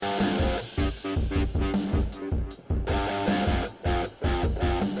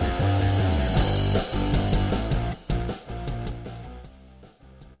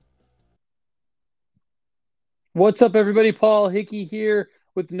What's up, everybody? Paul Hickey here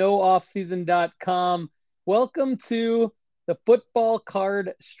with NoOffSeason.com. Welcome to the Football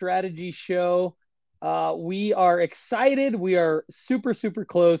Card Strategy Show. We are excited. We are super, super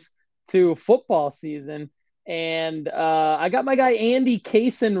close to football season. And I got my guy Andy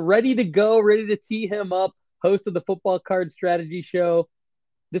Kaysen ready to go, ready to tee him up, host of the Football Card Strategy Show.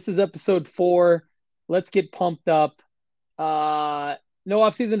 This is episode 4. Let's get pumped up.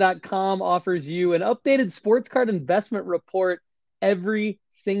 NoOffSeason.com offers you an updated sports card investment report every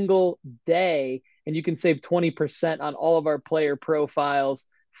single day, and you can save 20% on all of our player profiles,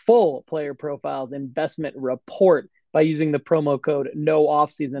 full player profiles investment report by using the promo code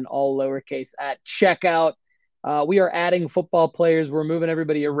NOOFFSEASON, all lowercase, at checkout. We are adding football players. We're moving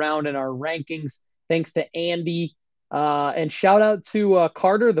everybody around in our rankings. Thanks to Andy. And shout out to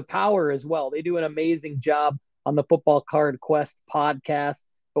Carter the Power as well. They do an amazing job on the Football Card Quest podcast.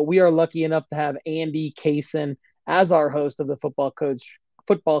 But we are lucky enough to have Andy Kaysen as our host of the Football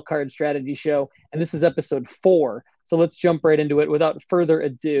Card Strategy Show. And this is episode 4. So let's jump right into it. Without further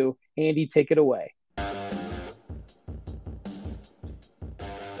ado, Andy, take it away.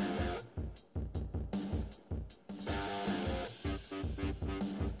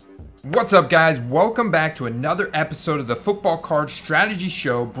 What's up, guys? Welcome back to another episode of the Football Card Strategy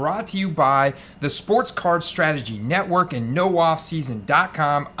Show, brought to you by the Sports Card Strategy Network and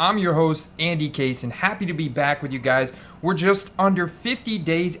NoOffSeason.com. I'm your host, Andy Kaysen. Happy to be back with you guys. We're just under 50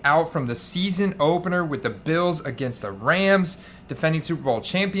 days out from the season opener with the Bills against the Rams, defending Super Bowl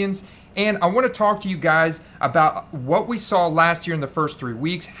champions. And I want to talk to you guys about what we saw last year in the first 3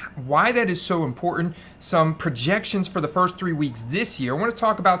 weeks, why that is so important, some projections for the first 3 weeks this year. I want to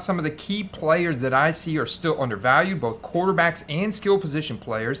talk about some of the key players that I see are still undervalued, both quarterbacks and skill position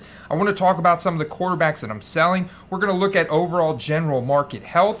players. I want to talk about some of the quarterbacks that I'm selling. We're going to look at overall general market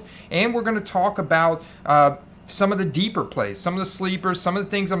health, and we're going to talk about some of the deeper plays, some of the sleepers, some of the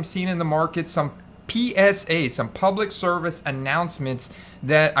things I'm seeing in the market, some PSA, some public service announcements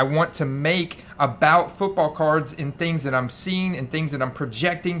that I want to make about football cards and things that I'm seeing and things that I'm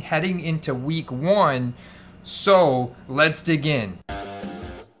projecting heading into week 1. So let's dig in.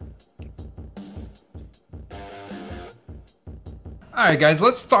 All right, guys,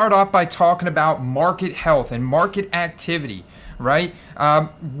 let's start off by talking about market health and market activity. Right?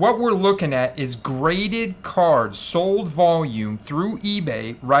 What we're looking at is graded cards sold volume through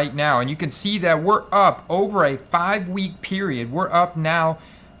eBay right now. And you can see that we're up over a 5-week period. We're up now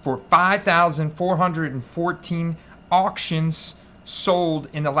for 5,414 auctions sold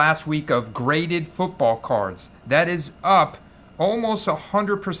in the last week of graded football cards. That is up almost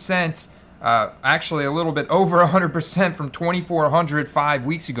 100%. Actually, a little bit over 100% from 2,400 5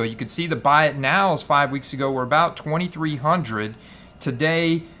 weeks ago. You can see the buy it nows 5 weeks ago were about 2,300.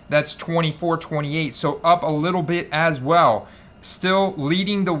 Today, that's 2,428, so up a little bit as well. Still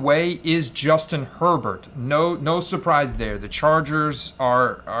leading the way is Justin Herbert. No surprise there. The Chargers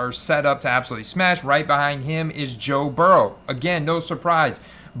are set up to absolutely smash. Right behind him is Joe Burrow. Again, no surprise.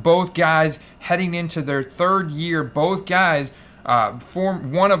 Both guys heading into their third year. Both guys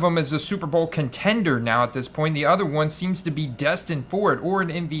one of them is a Super Bowl contender now at this point. The other one seems to be destined for it, or an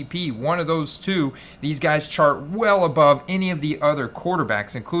MVP. One of those two. These guys chart well above any of the other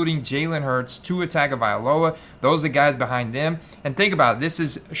quarterbacks, including Jalen Hurts, Tua Tagovailoa. Those are the guys behind them. And think about it. This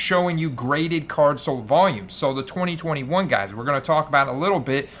is showing you graded card sold volume. So the 2021 guys, we're going to talk about a little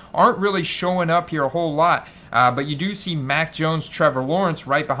bit, aren't really showing up here a whole lot. But you do see Mac Jones, Trevor Lawrence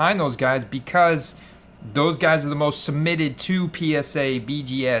right behind those guys because those guys are the most submitted to PSA,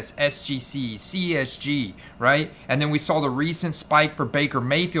 BGS, SGC, CSG, right? And then we saw the recent spike for Baker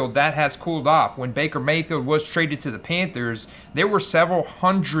Mayfield. That has cooled off. When Baker Mayfield was traded to the Panthers, there were several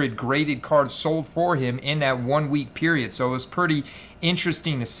hundred graded cards sold for him in that 1 week period. So it was pretty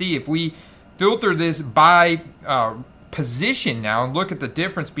interesting to see. If we filter this by position now and look at the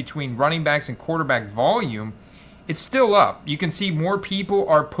difference between running backs and quarterback volume, it's still up. You can see more people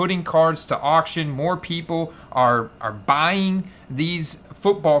are putting cards to auction. More people are buying these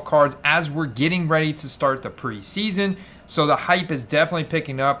football cards as we're getting ready to start the preseason. So the hype is definitely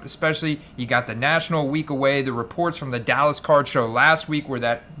picking up, especially you got the National week away. The reports from the Dallas Card Show last week were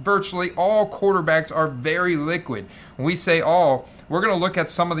that virtually all quarterbacks are very liquid. When we say all, we're going to look at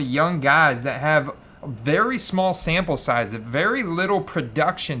some of the young guys that have very small sample size, very little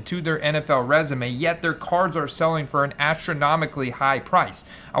production to their NFL resume, yet their cards are selling for an astronomically high price.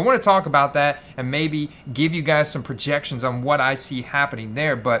 I want to talk about that and maybe give you guys some projections on what I see happening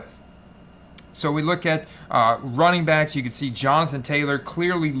there. But So we look at running backs. You can see Jonathan Taylor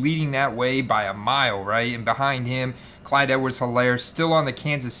clearly leading that way by a mile, right? And behind him, Clyde Edwards-Helaire still on the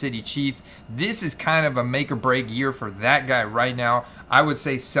Kansas City Chiefs. This is kind of a make or break year for that guy right now. I would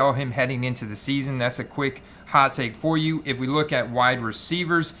say sell him heading into the season. That's a quick hot take for you. If we look at wide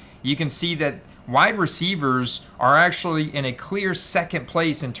receivers, you can see that wide receivers are actually in a clear second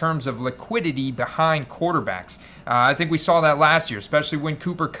place in terms of liquidity behind quarterbacks. I think we saw that last year, especially when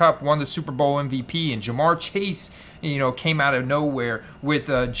Cooper Kupp won the Super Bowl MVP and Jamar Chase, came out of nowhere with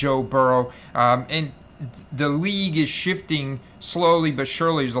Joe Burrow. And the league is shifting slowly but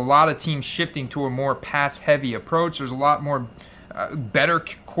surely. There's a lot of teams shifting to a more pass-heavy approach. There's a lot more better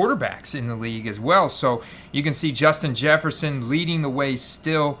quarterbacks in the league as well. So you can see Justin Jefferson leading the way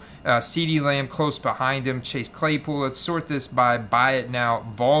still. CeeDee Lamb close behind him. Chase Claypool. Let's sort this by buy it now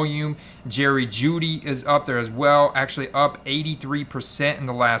volume. Jerry Jeudy is up there as well, actually up 83% in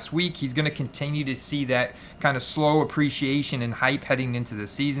the last week. He's going to continue to see that kind of slow appreciation and hype heading into the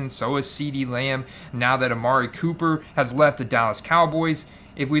season. So is CeeDee Lamb now that Amari Cooper has left the Dallas Cowboys.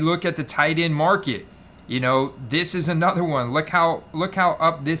 If we look at the tight end market, this is another one. Look how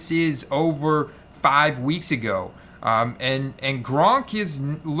up this is over 5 weeks ago. And Gronk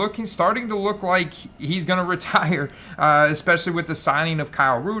is starting to look like he's going to retire, especially with the signing of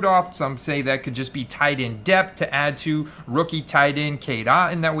Kyle Rudolph. Some say that could just be tight end depth to add to rookie tight end Cade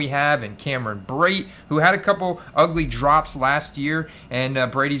Otton that we have, and Cameron Brate, who had a couple ugly drops last year,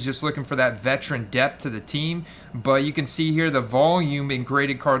 and Brady's just looking for that veteran depth to the team. But you can see here the volume in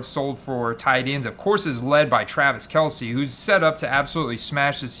graded cards sold for tight ends, of course, is led by Travis Kelce, who's set up to absolutely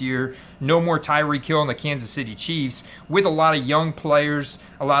smash this year. No more Tyreek Hill in the Kansas City Chiefs, with a lot of young players,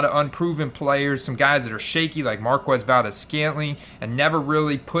 a lot of unproven players, some guys that are shaky like Marquez Valdes-Scantling, and never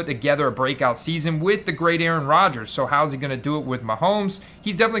really put together a breakout season with the great Aaron Rodgers. So how's he going to do it with Mahomes?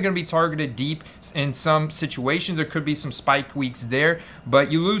 He's definitely going to be targeted deep in some situations. There could be some spike weeks there,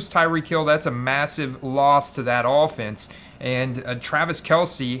 but you lose Tyreek Hill, that's a massive loss to that offense. And Travis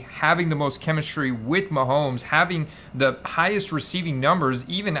Kelce having the most chemistry with Mahomes, having the highest receiving numbers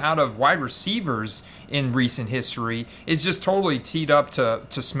even out of wide receivers in recent history, is just totally teed up to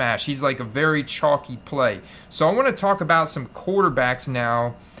smash. He's like a very chalky play. So I want to talk about some quarterbacks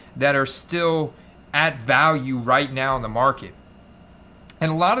now that are still at value right now in the market.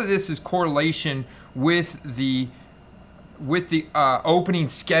 And a lot of this is correlation with the opening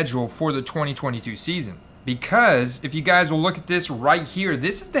schedule for the 2022 season. Because if you guys will look at this right here,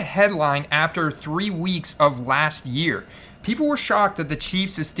 this is the headline after 3 weeks of last year. People were shocked that the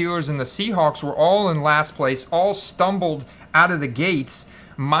Chiefs, the Steelers, and the Seahawks were all in last place, all stumbled out of the gates,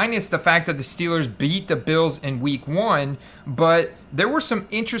 minus the fact that the Steelers beat the Bills in week 1. But there were some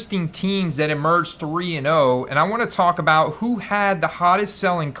interesting teams that emerged 3-0, and I want to talk about who had the hottest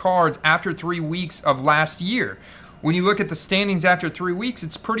selling cards after 3 weeks of last year. When you look at the standings after 3 weeks,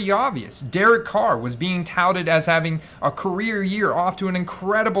 it's pretty obvious. Derek Carr was being touted as having a career year, off to an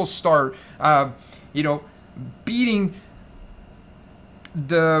incredible start, beating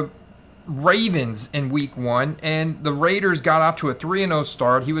the Ravens in week 1, and the Raiders got off to a 3-0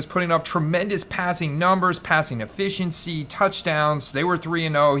 start. He was putting up tremendous passing numbers, passing efficiency, touchdowns. They were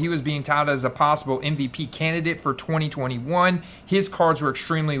 3-0. He was being touted as a possible MVP candidate for 2021. His cards were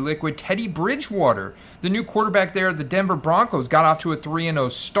extremely liquid. Teddy Bridgewater, the new quarterback there at the Denver Broncos, got off to a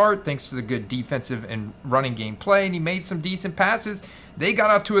 3-0 start thanks to the good defensive and running game play, and he made some decent passes. They got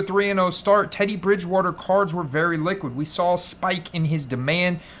off to a 3-0 start. Teddy Bridgewater cards were very liquid. We saw a spike in his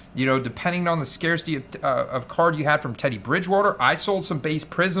demand. Depending on the scarcity of card you had from Teddy Bridgewater. I sold some base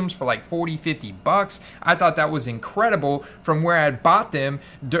prisms for like $40-$50. I thought that was incredible from where I had bought them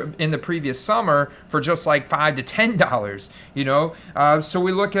in the previous summer for just like $5 to $10. So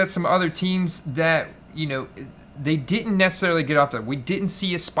we look at some other teams that, they didn't necessarily get off we didn't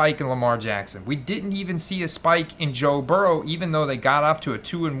see a spike in Lamar Jackson. We didn't even see a spike in Joe Burrow, even though they got off to a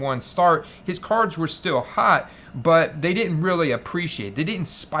 2-1 start. His cards were still hot, but they didn't really appreciate. They didn't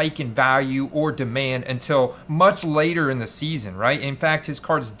spike in value or demand until much later in the season, right? In fact, his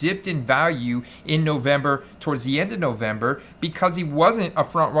cards dipped in value in November, towards the end of November, because he wasn't a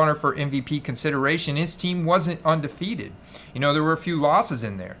front runner for MVP consideration. His team wasn't undefeated. There were a few losses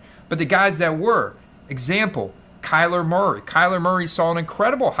in there. But the guys that were, example, Kyler Murray. Kyler Murray saw an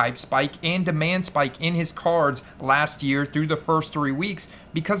incredible hype spike and demand spike in his cards last year through the first 3 weeks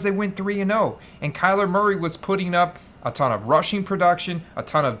because they went 3-0. And Kyler Murray was putting up a ton of rushing production, a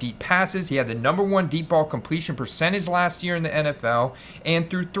ton of deep passes. He had the #1 deep ball completion percentage last year in the NFL. And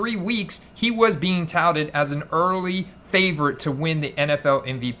through 3 weeks, he was being touted as an early favorite to win the NFL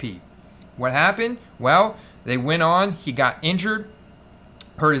MVP. What happened? Well, they went on. He got injured.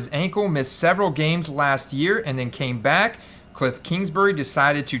 hurt his ankle, missed several games last year, and then came back. Cliff Kingsbury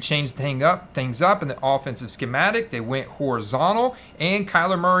decided to change things up in the offensive schematic. They went horizontal, and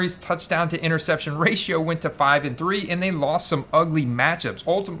Kyler Murray's touchdown to interception ratio went to 5-3, and they lost some ugly matchups,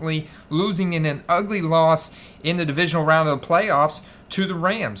 ultimately losing in an ugly loss in the divisional round of the playoffs to the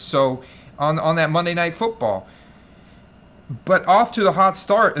Rams. So on that Monday Night Football. But off to the hot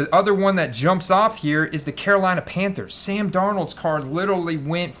start. The other one that jumps off here is the Carolina Panthers. Sam Darnold's cards literally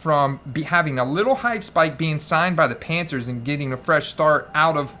went from having a little hype spike being signed by the Panthers and getting a fresh start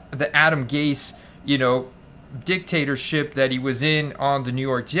out of the Adam Gase, dictatorship that he was in on the New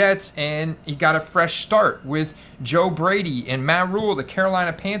York Jets, and he got a fresh start with Joe Brady and Matt Rule, the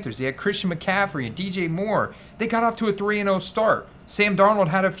Carolina Panthers. They had Christian McCaffrey and DJ Moore. They got off to a 3-0 start. Sam Darnold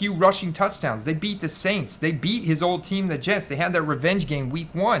had a few rushing touchdowns. They beat the Saints. They beat his old team, the Jets. They had that revenge game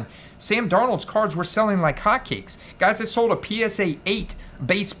week 1. Sam Darnold's cards were selling like hotcakes. Guys, I sold a PSA 8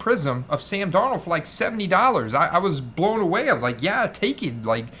 base prism of Sam Darnold for like $70. I was blown away. I'm like, yeah, take it.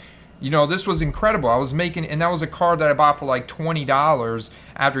 This was incredible. I was making, and that was a card that I bought for like $20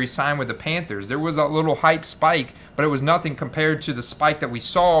 after he signed with the Panthers. There was a little hype spike, but it was nothing compared to the spike that we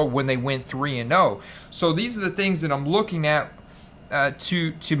saw when they went 3-0. So these are the things that I'm looking at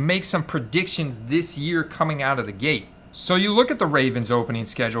to make some predictions this year coming out of the gate. So you look at the Ravens opening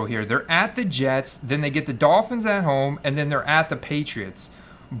schedule here. They're at the Jets, then they get the Dolphins at home, and then they're at the Patriots.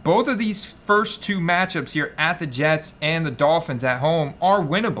 Both of these first two matchups here at the Jets and the Dolphins at home are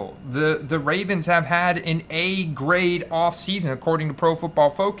winnable. The Ravens have had an A-grade offseason according to Pro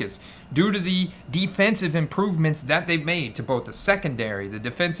Football Focus due to the defensive improvements that they've made to both the secondary, the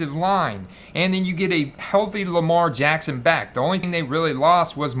defensive line, and then you get a healthy Lamar Jackson back. The only thing they really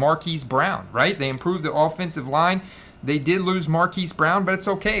lost was Marquise Brown, right? They improved the offensive line. They did lose Marquise Brown, but it's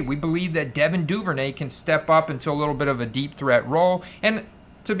okay. We believe that Devin Duvernay can step up into a little bit of a deep threat role, and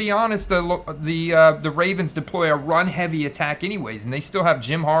to be honest, the Ravens deploy a run-heavy attack anyways, and they still have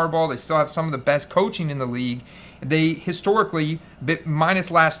Jim Harbaugh. They still have some of the best coaching in the league. They historically,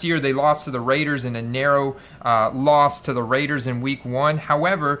 minus last year, they lost to the Raiders in a narrow loss to the Raiders in Week 1.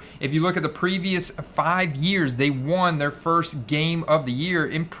 However, if you look at the previous 5 years, they won their first game of the year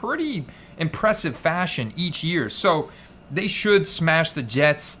in pretty impressive fashion each year. So they should smash the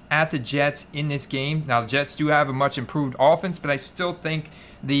Jets at the Jets in this game. Now, the Jets do have a much improved offense, but I still think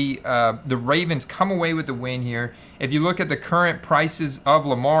the Ravens come away with the win here. If you look at the current prices of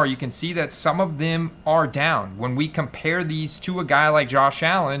Lamar, you can see that some of them are down. When we compare these to a guy like Josh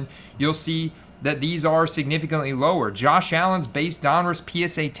Allen, you'll see that these are significantly lower. Josh Allen's base Donruss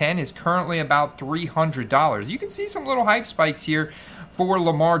PSA 10 is currently about $300. You can see some little hype spikes here for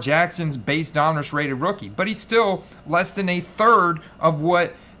Lamar Jackson's base Donruss rated rookie, but he's still less than a third of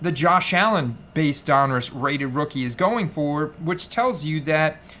what the Josh Allen base Donruss rated rookie is going for, which tells you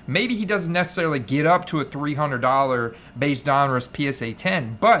that maybe he doesn't necessarily get up to a $300 base Donruss PSA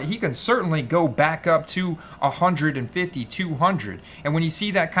 10, but he can certainly go back up to $150, $200. And when you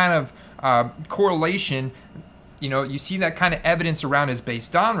see that kind of correlation, you see that kind of evidence around his base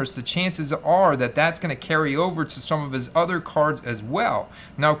Donruss, the chances are that that's going to carry over to some of his other cards as well.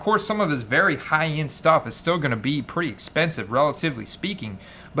 Now, of course, some of his very high-end stuff is still going to be pretty expensive, relatively speaking,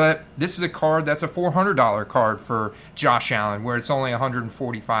 but this is a card that's a $400 card for Josh Allen, where it's only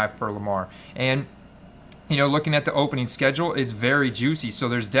 $145 for Lamar. And looking at the opening schedule, it's very juicy, so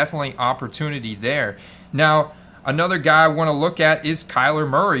there's definitely opportunity there. Now, another guy I want to look at is Kyler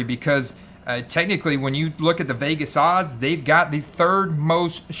Murray, because technically, when you look at the Vegas odds, they've got the third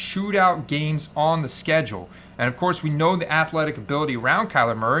most shootout games on the schedule. And of course, we know the athletic ability around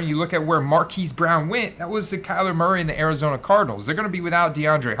Kyler Murray. You look at where Marquise Brown went, that was the Kyler Murray and the Arizona Cardinals. They're going to be without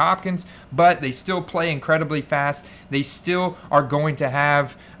DeAndre Hopkins, but they still play incredibly fast. They still are going to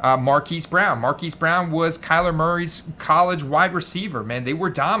have Marquise Brown. Marquise Brown was Kyler Murray's college wide receiver, man. They were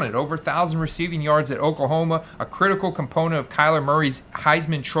dominant, over 1,000 receiving yards at Oklahoma, a critical component of Kyler Murray's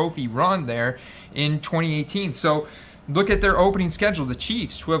Heisman Trophy run there in 2018. So look at their opening schedule, the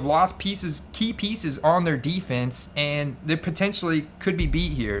Chiefs, who have lost key pieces on their defense, and they potentially could be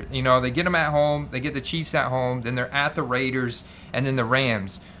beat here. They get them at home, they get the Chiefs at home, then they're at the Raiders, and then the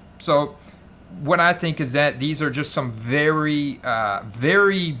Rams. So what I think is that these are just some very,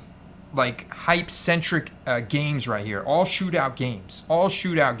 very hype-centric games right here. All shootout games.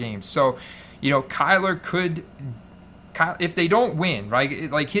 So, Kyler could, if they don't win,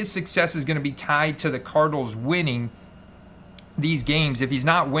 right, his success is going to be tied to the Cardinals winning these games. If he's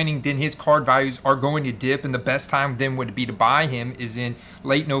not winning, then his card values are going to dip, and the best time then would be to buy him is in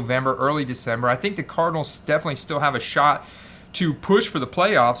late November, early December. I think the Cardinals definitely still have a shot to push for the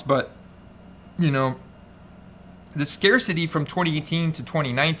playoffs, but the scarcity from 2018 to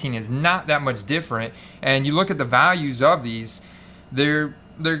 2019 is not that much different. And you look at the values of these, they're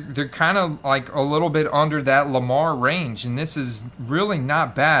kind of like a little bit under that Lamar range, and this is really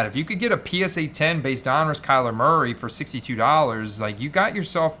not bad. If you could get a PSA 10 based donruss Kyler Murray for $62, like, you got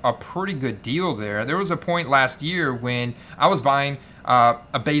yourself a pretty good deal there. There was a point last year when I was buying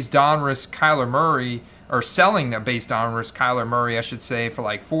a base donruss Kyler Murray, or selling a base donruss Kyler Murray, I should say, for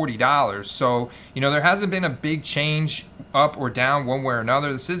like $40. So, there hasn't been a big change up or down one way or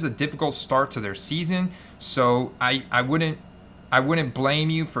another. This is a difficult start to their season, so I wouldn't blame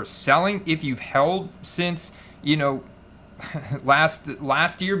you for selling if you've held since,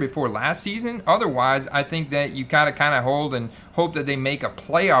 last year before last season. Otherwise, I think that you gotta kind of hold and hope that they make a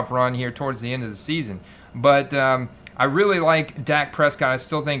playoff run here towards the end of the season. But I really like Dak Prescott. I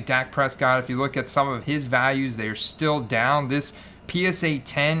still think Dak Prescott, if you look at some of his values, they're still down. This PSA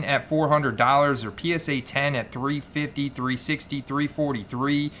 10 at $400 or PSA 10 at $350, $360,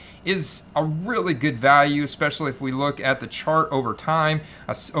 $343 is a really good value, especially if we look at the chart over time,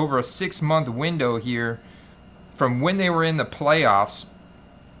 over a 6-month window here from when they were in the playoffs.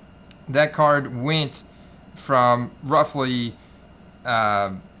 That card went from roughly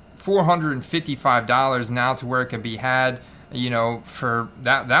 $455 now to where it can be had, for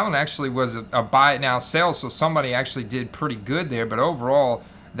that one actually was a buy it now sale, so somebody actually did pretty good there. But overall,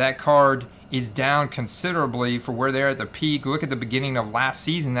 that card is down considerably for where they're at the peak. Look at the beginning of last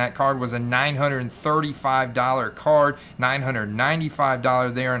season. That card was a $935 card,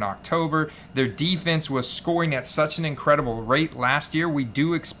 $995 there in October. Their defense was scoring at such an incredible rate last year. We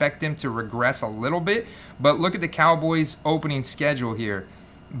do expect them to regress a little bit, but look at the Cowboys' opening schedule here.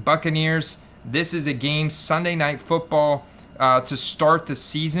 Buccaneers, this is a game, Sunday Night Football, to start the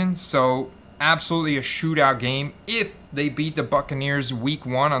season, so absolutely a shootout game. If they beat the Buccaneers week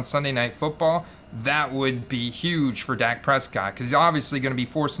 1 on Sunday Night Football, that would be huge for Dak Prescott, because he's obviously going to be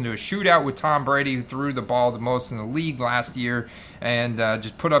forced into a shootout with Tom Brady, who threw the ball the most in the league last year and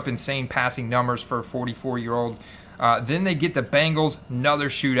just put up insane passing numbers for a 44-year-old. Then they get the Bengals, another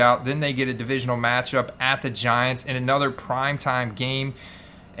shootout. Then they get a divisional matchup at the Giants in another primetime game.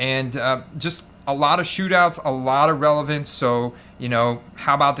 And just a lot of shootouts, a lot of relevance. So,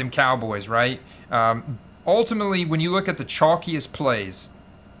 how about them Cowboys, right? Ultimately, when you look at the chalkiest plays,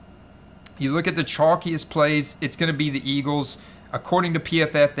 it's going to be the Eagles. According to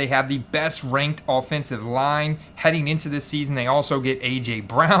PFF, they have the best ranked offensive line heading into this season. They also get A.J.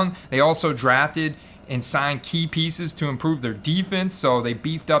 Brown. They also drafted and signed key pieces to improve their defense. So they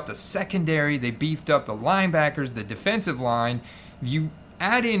beefed up the secondary. They beefed up the linebackers, the defensive line. You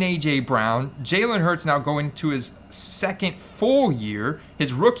add in A.J. Brown. Jalen Hurts now going to his second full year.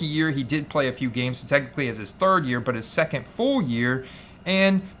 His rookie year, he did play a few games, so technically as his third year, but his second full year,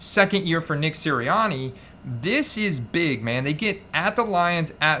 and second year for Nick Sirianni. This is big, man. They get at the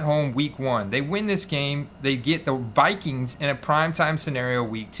Lions at home week 1. They win this game. They get the Vikings in a primetime scenario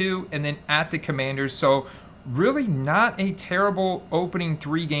week 2, and then at the Commanders. So really not a terrible opening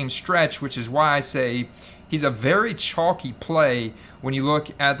 3-game stretch, which is why I say he's a very chalky play when you look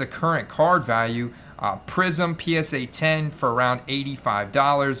at the current card value. Prism PSA 10 for around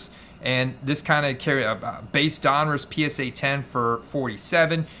 $85. And this kind of carry a base donruss PSA 10 for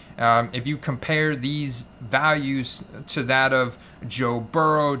 $47. If you compare these values to that of Joe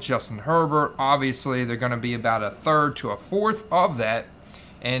Burrow, Justin Herbert, obviously they're going to be about a third to a fourth of that.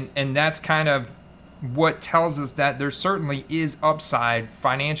 And that's kind of what tells us that there certainly is upside,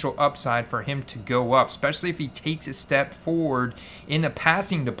 financial upside for him to go up, especially if he takes a step forward in the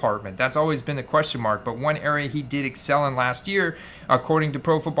passing department. That's always been the question mark, but one area he did excel in last year, according to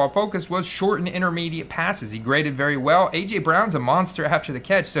Pro Football Focus, was short and intermediate passes. He graded very well. A.J. Brown's a monster after the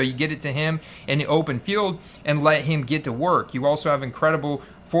catch, so you get it to him in the open field and let him get to work. You also have incredible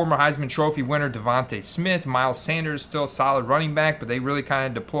former Heisman Trophy winner Devontae Smith. Miles Sanders still a solid running back, but they really kind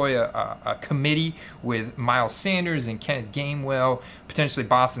of deploy a committee with Miles Sanders and Kenneth Gainwell, potentially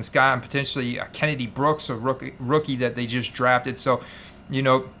Boston Scott, and potentially Kennedy Brooks, a rookie that they just drafted. So,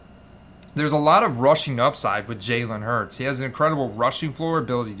 there's a lot of rushing upside with Jalen Hurts. He has an incredible rushing floor,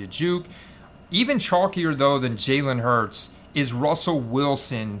 ability to juke. Even chalkier, though, than Jalen Hurts is Russell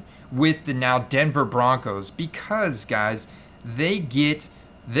Wilson with the now Denver Broncos, because, guys, they get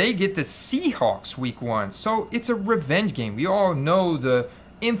the Seahawks week 1. So it's a revenge game. We all know the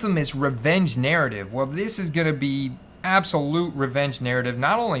infamous revenge narrative. Well, this is going to be absolute revenge narrative.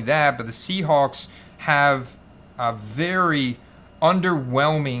 Not only that, but the Seahawks have a very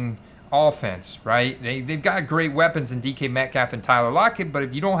underwhelming offense, right? They've got great weapons in DK Metcalf and Tyler Lockett, but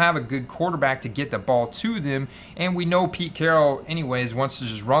if you don't have a good quarterback to get the ball to them, and we know Pete Carroll, anyways, wants to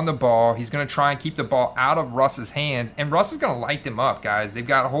just run the ball, he's going to try and keep the ball out of Russ's hands, and Russ is going to light them up, guys. They've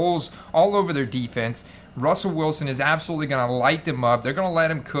got holes all over their defense. Russell Wilson is absolutely going to light them up. They're going to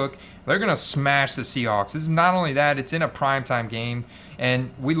let him cook. They're going to smash the Seahawks. This is not only that, it's in a primetime game.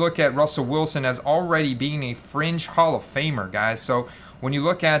 And we look at Russell Wilson as already being a fringe Hall of Famer, guys. So when you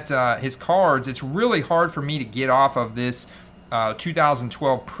look at his cards, it's really hard for me to get off of this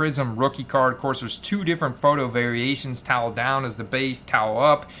 2012 Prism rookie card. Of course, there's two different photo variations. Towel down is the base, towel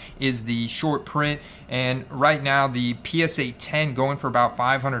up is the short print. And right now, the PSA 10 going for about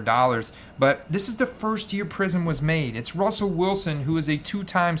 $500. But this is the first year Prism was made. It's Russell Wilson, who is a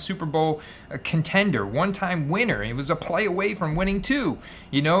two-time Super Bowl contender, one-time winner. He was a play away from winning two,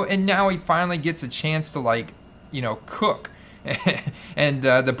 and now he finally gets a chance to, cook. And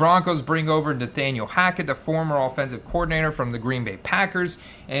the Broncos bring over Nathaniel Hackett, the former offensive coordinator from the Green Bay Packers.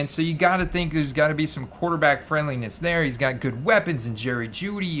 And so you got to think there's got to be some quarterback friendliness there. He's got good weapons in Jerry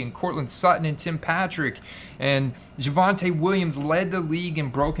Jeudy and Cortland Sutton and Tim Patrick. And Javonte Williams led the league in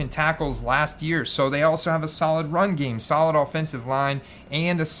broken tackles last year. So they also have a solid run game, solid offensive line,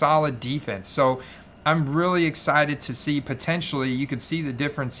 and a solid defense. So I'm really excited to see potentially, you could see the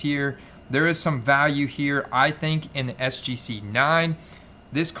difference here. There is some value here, I think, in the SGC 9.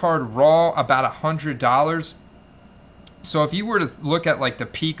 This card raw, about $100. So if you were to look at the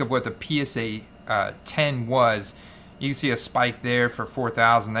peak of what the PSA 10 was, you can see a spike there for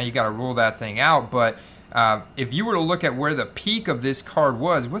 4,000. Now you got to rule that thing out. But if you were to look at where the peak of this card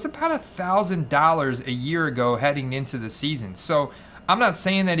was about $1,000 a year ago heading into the season. So I'm not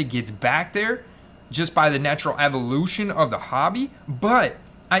saying that it gets back there just by the natural evolution of the hobby, but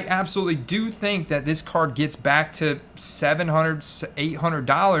I absolutely do think that this card gets back to $700,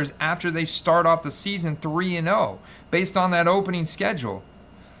 $800 after they start off the season 3-0, based on that opening schedule.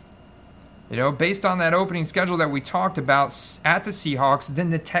 Based on that opening schedule that we talked about at the Seahawks, then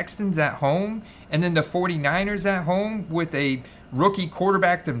the Texans at home, and then the 49ers at home with a rookie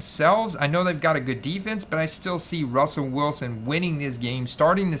quarterback themselves. I know they've got a good defense, but I still see Russell Wilson winning this game,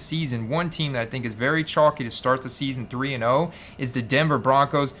 starting the season. One team that I think is very chalky to start the season 3-0 is the Denver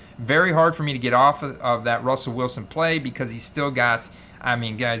Broncos. Very hard for me to get off of that Russell Wilson play because he's still got,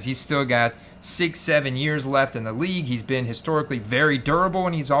 he's still got 6-7 years left in the league. He's been historically very durable,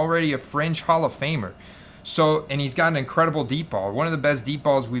 and he's already a fringe Hall of Famer. So, and he's got an incredible deep ball, one of the best deep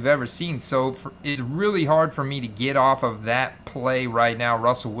balls we've ever seen. So it's really hard for me to get off of that play right now,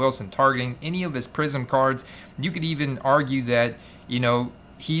 Russell Wilson targeting any of his Prism cards. You could even argue that,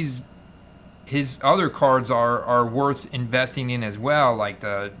 his other cards are worth investing in as well, like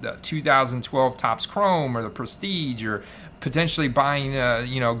the 2012 Topps Chrome or the Prestige, or potentially buying,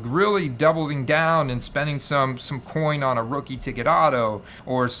 really doubling down and spending some coin on a rookie ticket auto,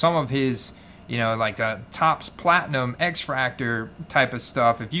 or some of his, like the Topps Platinum X-Fractor type of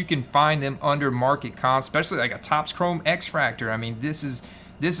stuff. If you can find them under market comp, especially like a Topps Chrome X-Fractor, this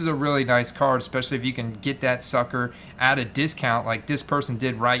is a really nice card, especially if you can get that sucker at a discount like this person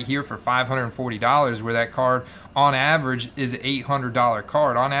did right here for $540, where that card on average is an $800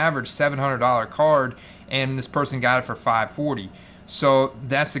 card, on average $700 card, and this person got it for $540. So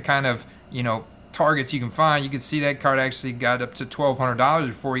that's the kind of, targets you can find. You can see that card actually got up to $1,200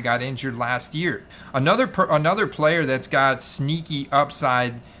 before he got injured last year. Another player that's got sneaky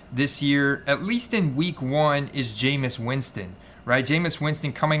upside this year, at least in week 1, is Jameis Winston. Right, Jameis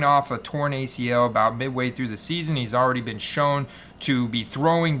Winston coming off a torn ACL about midway through the season. He's already been shown to be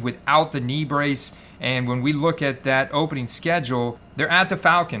throwing without the knee brace. And when we look at that opening schedule, they're at the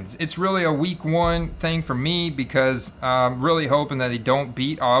Falcons. It's really a week 1 thing for me because I'm really hoping that they don't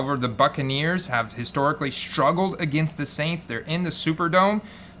beat. However, the Buccaneers have historically struggled against the Saints. They're in the Superdome.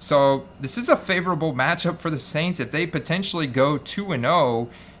 So this is a favorable matchup for the Saints. If they potentially go 2-0,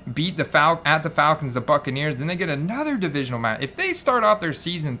 beat the Falcons, the Buccaneers, then they get another divisional match. If they start off their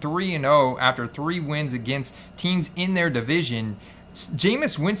season 3-0 after 3 wins against teams in their division,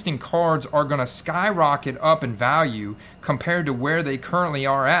 Jameis Winston cards are going to skyrocket up in value compared to where they currently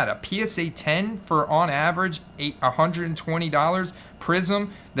are at. A PSA 10 for, on average, $120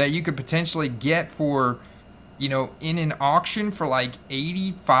 Prism that you could potentially get for, in an auction for like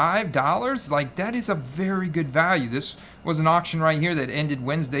 $85. Like, that is a very good value. This was an auction right here that ended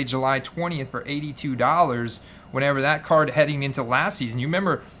Wednesday, July 20th for $82 whenever that card heading into last season. You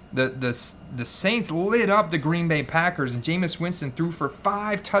remember the Saints lit up the Green Bay Packers, and Jameis Winston threw for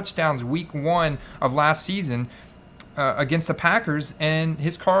 5 touchdowns week 1 of last season. against the Packers, and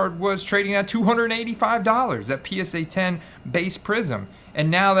his card was trading at $285, that PSA 10 base Prism,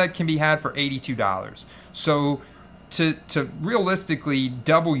 and now that can be had for $82. So to realistically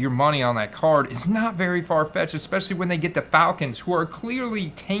double your money on that card is not very far-fetched, especially when they get the Falcons, who are clearly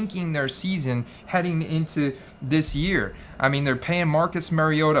tanking their season heading into this year. I mean, they're paying Marcus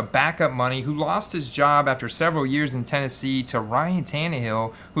Mariota backup money, who lost his job after several years in Tennessee, to Ryan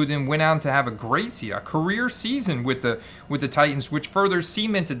Tannehill, who then went on to have a great season, a career season with the Titans, which further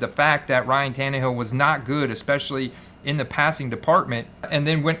cemented the fact that Ryan Tannehill was not good, especially in the passing department, and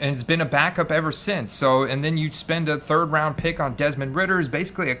then went and has been a backup ever since. So, and then you spend a third-round pick on Desmond Ridder, who's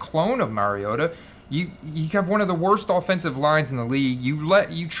basically a clone of Mariota. You have one of the worst offensive lines in the league.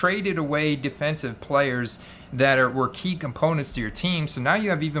 You traded away defensive players that were key components to your team, so now you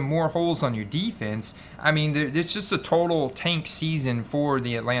have even more holes on your defense. I mean, it's just a total tank season for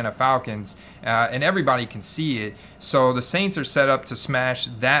the Atlanta Falcons, and everybody can see it. So the Saints are set up to smash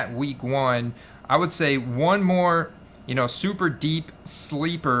that week one. I would say one more, super deep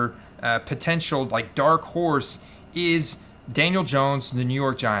sleeper potential, like dark horse, is Daniel Jones, the New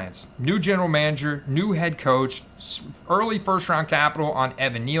York Giants. New general manager, new head coach, early first-round capital on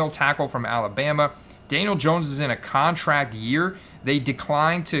Evan Neal, tackle from Alabama. Daniel Jones is in a contract year. They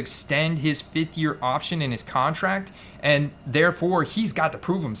declined to extend his fifth-year option in his contract, and therefore he's got to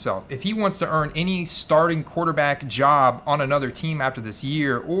prove himself. If he wants to earn any starting quarterback job on another team after this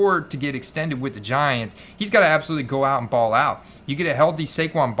year, or to get extended with the Giants, he's got to absolutely go out and ball out. You get a healthy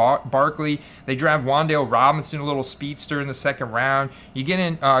Saquon Barkley. They draft Wan'Dale Robinson, a little speedster, in the second round. You get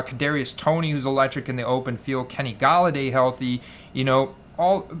in Kadarius Toney, who's electric in the open field. Kenny Golladay healthy.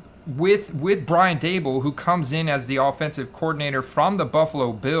 All with Brian Daboll, who comes in as the offensive coordinator from the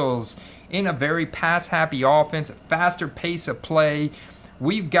Buffalo Bills in a very pass-happy offense, a faster pace of play.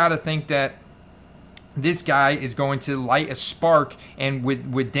 We've got to think that this guy is going to light a spark, and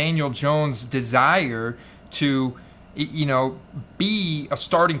with Daniel Jones' desire to be a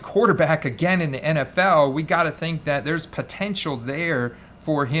starting quarterback again in the NFL, we got to think that there's potential there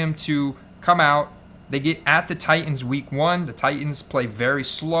for him to come out. They get at the Titans week one. The Titans play very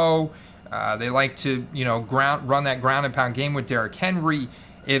slow. They like to, run that ground and pound game with Derrick Henry.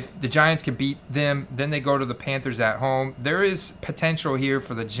 If the Giants can beat them, then they go to the Panthers at home. There is potential here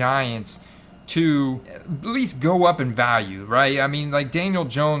for the Giants to at least go up in value, right? I mean, like, Daniel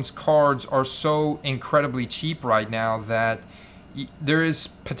Jones cards are so incredibly cheap right now that there is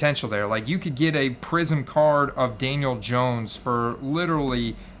potential there. Like, you could get a Prism card of Daniel Jones for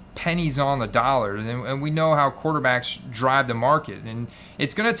literally pennies on the dollar, and we know how quarterbacks drive the market, and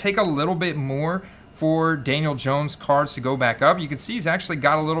it's going to take a little bit more for Daniel Jones cards to go back up. You can see he's actually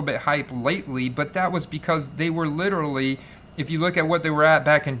got a little bit hype lately, but that was because they were literally, if you look at what they were at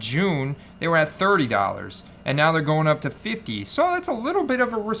back in June, they were at $30, and now they're going up to $50. So that's a little bit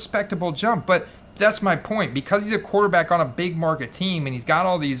of a respectable jump, but that's my point. Because he's a quarterback on a big market team, and he's got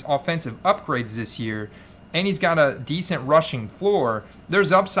all these offensive upgrades this year, and he's got a decent rushing floor,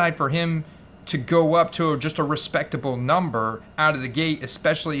 there's upside for him to go up to just a respectable number out of the gate,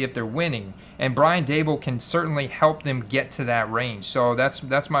 especially if they're winning. And Brian Daboll can certainly help them get to that range. So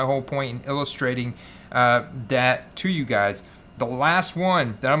that's my whole point in illustrating that to you guys. The last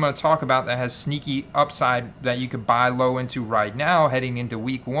one that I'm going to talk about that has sneaky upside that you could buy low into right now heading into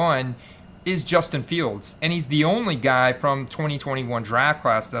week one is Justin Fields. And he's the only guy from 2021 draft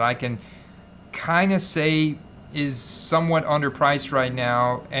class that I can kind of say is somewhat underpriced right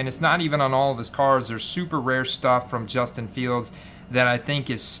now, and it's not even on all of his cards. There's super rare stuff from Justin Fields that I think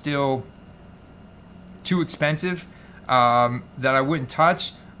is still too expensive, that I wouldn't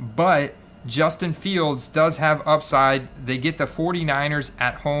touch, but Justin Fields does have upside. They get the 49ers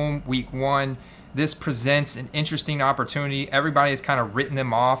at home week one. This presents an interesting opportunity. Everybody has kind of written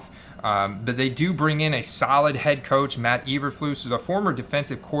them off. But they do bring in a solid head coach, Matt Eberflus, who's a former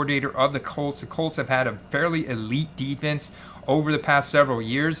defensive coordinator of the Colts. The Colts have had a fairly elite defense over the past several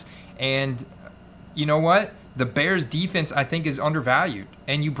years. And you know what? The Bears' defense, I think, is undervalued.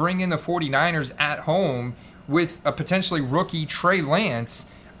 And you bring in the 49ers at home with a potentially rookie Trey Lance,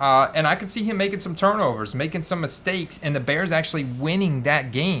 and I could see him making some turnovers, making some mistakes, and the Bears actually winning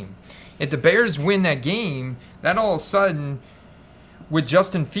that game. If the Bears win that game, that all of a sudden, with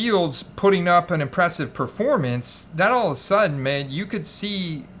Justin Fields putting up an impressive performance, that all of a sudden, man, you could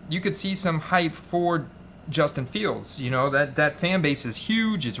see some hype for Justin Fields. That fan base is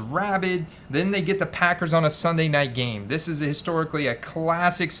huge. It's rabid. Then they get the Packers on a Sunday night game. This is historically a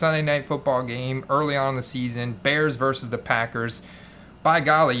classic Sunday night football game early on in the season. Bears versus the Packers. By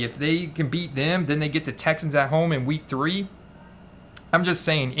golly, if they can beat them, then they get the Texans at home in week 3. I'm just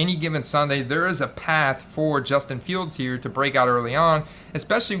saying, any given Sunday, there is a path for Justin Fields here to break out early on,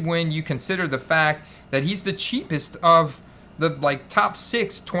 especially when you consider the fact that he's the cheapest of the top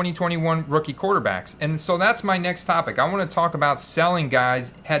 6 2021 rookie quarterbacks. And so that's my next topic. I want to talk about selling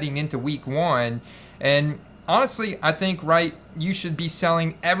guys heading into week 1. And honestly, I think, right, you should be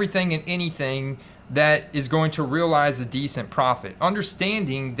selling everything and anything that is going to realize a decent profit.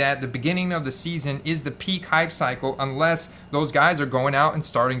 Understanding that the beginning of the season is the peak hype cycle unless those guys are going out and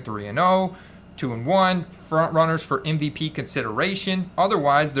starting 3-0, 2-1, front runners for MVP consideration.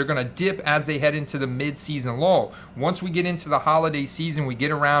 Otherwise, they're going to dip as they head into the mid-season lull. Once we get into the holiday season, we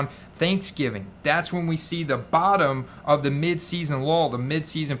get around Thanksgiving. That's when we see the bottom of the mid-season lull, the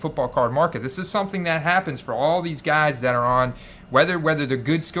mid-season football card market. This is something that happens for all these guys that are on whether they're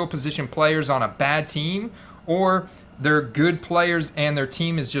good skill position players on a bad team or they're good players and their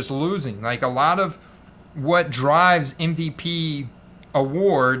team is just losing. Like, a lot of what drives MVP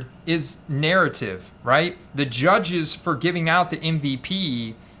award is narrative, right? The judges for giving out the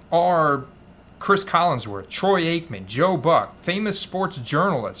MVP are Chris Collinsworth, Troy Aikman, Joe Buck, famous sports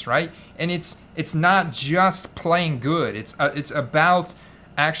journalists, right? And it's not just playing good. It's about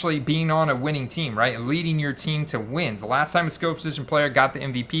actually being on a winning team, right? And leading your team to wins. The last time a skill position player got the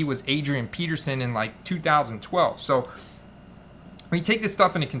MVP was Adrian Peterson in 2012. So when you take this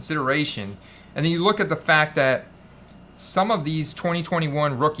stuff into consideration, and then you look at the fact that some of these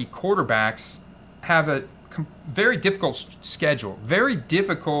 2021 rookie quarterbacks have a very difficult schedule, very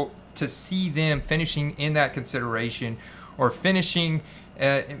difficult to see them finishing in that consideration or finishing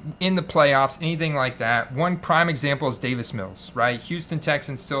in the playoffs, anything like that. One prime example is Davis Mills, right? Houston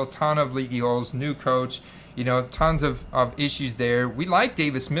Texans, still a ton of leaky holes, new coach, tons of issues there. We like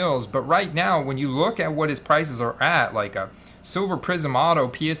Davis Mills, but right now, when you look at what his prices are at, like a Silver Prism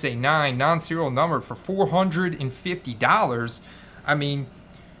Auto PSA 9 non-serial number for $450, I mean,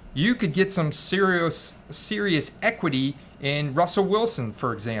 you could get some serious equity in Russell Wilson,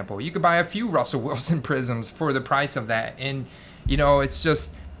 for example. You could buy a few Russell Wilson prisms for the price of that. And it's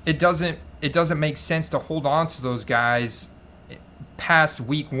just, it doesn't make sense to hold on to those guys past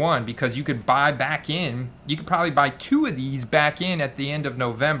week 1 because you could buy back in. You could probably buy 2 of these back in at the end of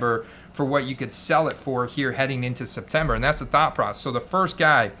November for what you could sell it for here heading into September. And that's the thought process. So the first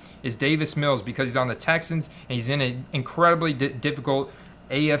guy is Davis Mills because he's on the Texans and he's in an incredibly difficult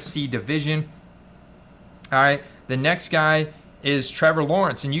AFC division. All right, the next guy is Trevor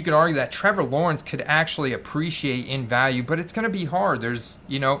Lawrence, and you could argue that Trevor Lawrence could actually appreciate in value, but it's going to be hard. There's,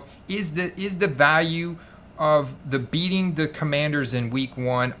 is the value of the beating the Commanders in week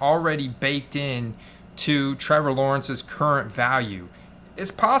 1 already baked in to Trevor Lawrence's current value? It's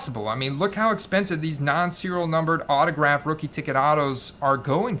possible. I mean, look how expensive these non-serial numbered autograph rookie ticket autos are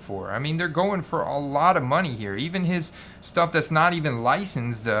going for. I mean, they're going for a lot of money here. Even his stuff that's not even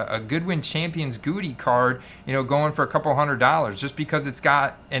licensed, a Goodwin Champions Goody card, going for a couple $100 just because it's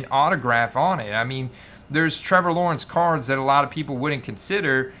got an autograph on it. I mean, there's Trevor Lawrence cards that a lot of people wouldn't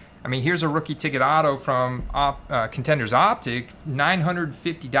consider. I mean, here's a rookie ticket auto from Contenders Optic,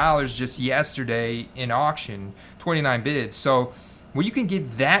 $950 just yesterday in auction, 29 bids. So when you can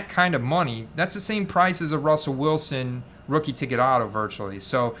get that kind of money, that's the same price as a Russell Wilson rookie ticket auto virtually.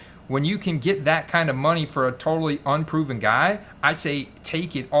 So when you can get that kind of money for a totally unproven guy, I say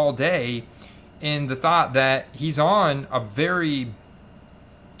take it all day in the thought that he's on a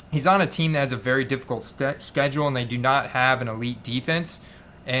team that has a very difficult schedule and they do not have an elite defense.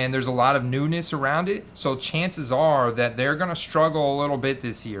 And there's a lot of newness around it. So chances are that they're going to struggle a little bit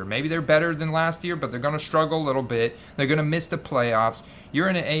this year. Maybe they're better than last year, but they're going to struggle a little bit. They're going to miss the playoffs. You're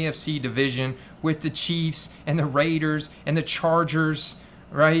in an AFC division with the Chiefs and the Raiders and the Chargers,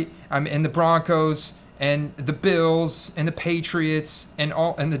 right? And the Broncos and the Bills and the Patriots and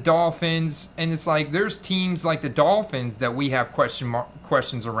the Dolphins. And it's like there's teams like the Dolphins that we have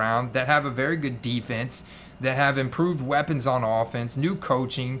questions around that have a very good defense, that have improved weapons on offense, new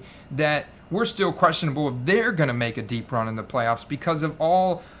coaching, that we're still questionable if they're going to make a deep run in the playoffs because of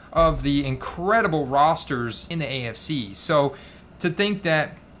all of the incredible rosters in the AFC. So to think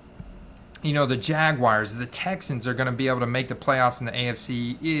that, the Jaguars, the Texans are going to be able to make the playoffs in the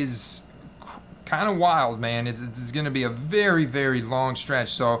AFC is kind of wild, man. It's going to be a very, very long stretch.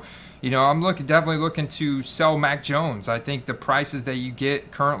 So, I'm definitely looking to sell Mac Jones. I think the prices that you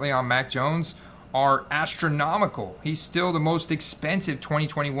get currently on Mac Jones are astronomical. He's still the most expensive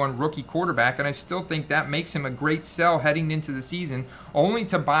 2021 rookie quarterback, and I still think that makes him a great sell heading into the season, only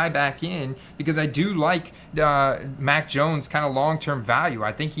to buy back in because I do like Mac Jones' kind of long-term value.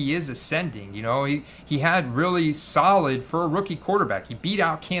 I think he is ascending. You know, he had really solid for a rookie quarterback. He beat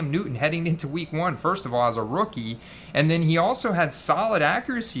out Cam Newton heading into week 1, first of all, as a rookie, and then he also had solid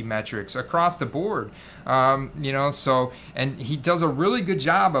accuracy metrics across the board. You know, so, and he does a really good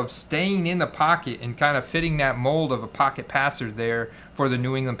job of staying in the pocket and kind of fitting that mold of a pocket passer there for the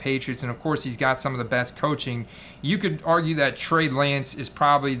New England Patriots. And of course, he's got some of the best coaching. You could argue that Trey Lance is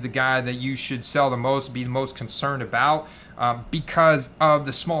probably the guy that you should sell the most, be the most concerned about, because of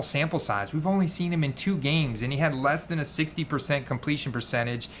the small sample size. We've only seen him in 2 games, and he had less than a 60% completion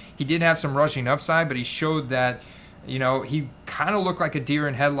percentage. He did have some rushing upside, but he showed that, you know, he kind of looked like a deer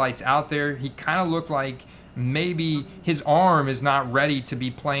in headlights out there. He kind of looked like maybe his arm is not ready to be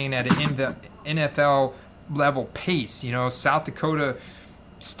playing at an NFL level pace. You know, South Dakota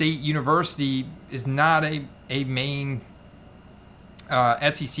State University is not a main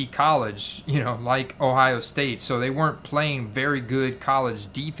SEC college, you know, like Ohio State. So they weren't playing very good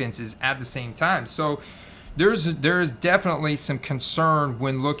college defenses at the same time. So there's definitely some concern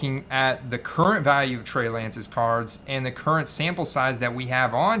when looking at the current value of Trey Lance's cards and the current sample size that we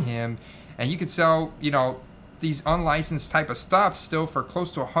have on him. And you could sell, you know, these unlicensed type of stuff still for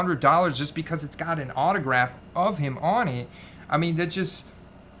close to $100 just because it's got an autograph of him on it. I mean, that just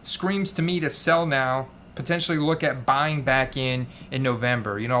screams to me to sell now, potentially look at buying back in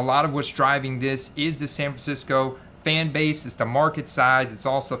November. You know, a lot of what's driving this is the San Francisco fan base. It's the market size. It's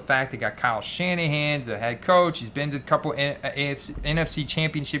also the fact they got Kyle Shanahan, the head coach. He's been to a couple NFC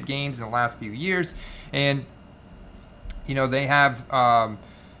championship games in the last few years. And, you know, they have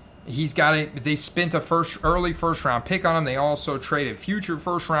they spent a early first round pick on him. They also traded future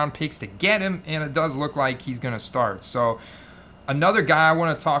first round picks to get him, and it does look like he's going to start. So another guy I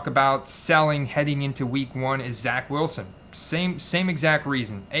want to talk about selling heading into week 1 is Zach Wilson. Same exact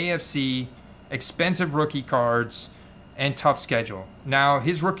reason. AFC, expensive rookie cards, and tough schedule. Now,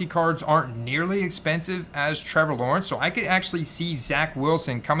 his rookie cards aren't nearly expensive as Trevor Lawrence, so I could actually see Zach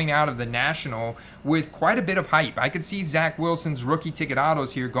Wilson coming out of the National with quite a bit of hype. I could see Zach Wilson's rookie ticket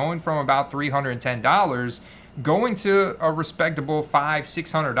autos here going from about $310 going to a respectable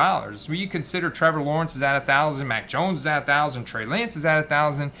 $500-$600. When you consider Trevor Lawrence is at $1,000, Mac Jones is at $1,000, Trey Lance is at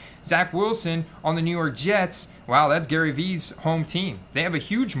 $1,000, Zach Wilson on the New York Jets, wow, that's Gary V's home team. They have a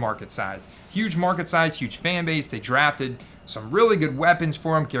huge market size, huge fan base. They drafted some really good weapons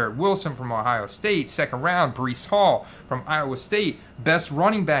for him. Garrett Wilson from Ohio State, second round. Breece Hall from Iowa State, best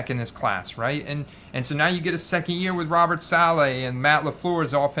running back in this class, right? And so now you get a second year with Robert Saleh and Matt LaFleur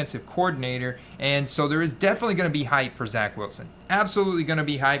as offensive coordinator. And so there is definitely going to be hype for Zach Wilson. Absolutely going to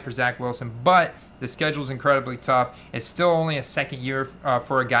be hype for Zach Wilson, but the schedule's incredibly tough. It's still only a second year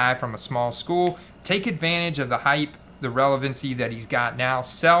for a guy from a small school. Take advantage of the hype, the relevancy that he's got now,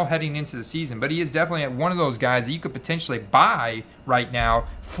 sell heading into the season. But he is definitely one of those guys that you could potentially buy right now,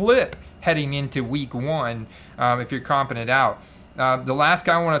 flip heading into week 1 if you're comping it out. The last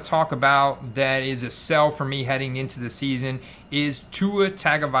guy I want to talk about that is a sell for me heading into the season is Tua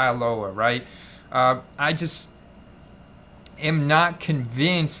Tagovailoa, right? I just am not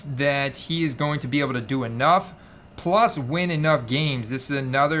convinced that he is going to be able to do enough, plus win enough games. This is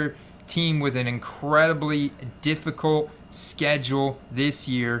another team with an incredibly difficult schedule this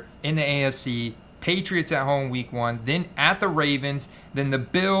year in the AFC. Patriots at home week 1, then at the Ravens, then the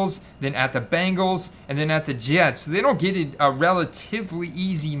Bills, then at the Bengals, and then at the Jets. So they don't get a relatively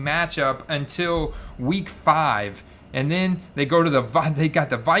easy matchup until week 5. And then they got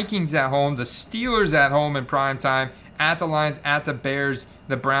the Vikings at home, the Steelers at home in prime time, at the Lions, at the Bears,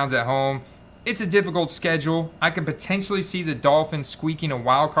 the Browns at home. It's a difficult schedule. I could potentially see the Dolphins squeaking a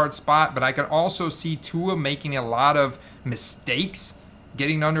wild card spot, but I could also see Tua making a lot of mistakes,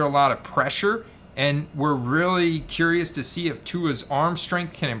 getting under a lot of pressure. And we're really curious to see if Tua's arm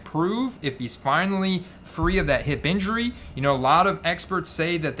strength can improve, if he's finally free of that hip injury. You know, a lot of experts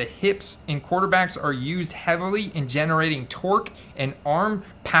say that the hips in quarterbacks are used heavily in generating torque and arm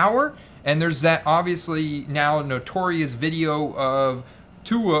power. And there's that obviously now notorious video of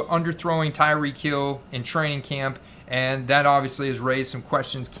Tua underthrowing Tyreek Hill in training camp, and that obviously has raised some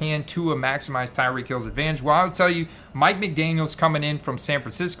questions. Can Tua maximize Tyreek Hill's advantage? Well, I would tell you, Mike McDaniels coming in from San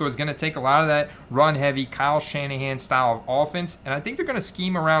Francisco is going to take a lot of that run-heavy Kyle Shanahan style of offense, and I think they're going to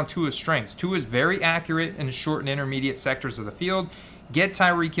scheme around Tua's strengths. Tua is very accurate in the short and intermediate sectors of the field. Get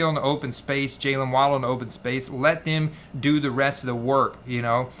Tyreek Hill in the open space, Jalen Waddle in the open space. Let them do the rest of the work, you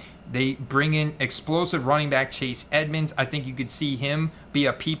know. They bring in explosive running back Chase Edmonds. I think you could see him be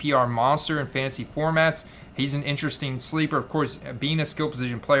a PPR monster in fantasy formats. He's an interesting sleeper. Of course, being a skill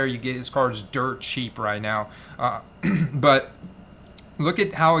position player, you get his cards dirt cheap right now. But look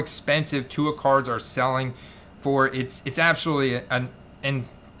at how expensive Tua cards are selling for. It's absolutely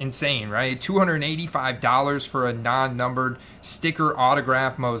insane, right? $285 for a non-numbered sticker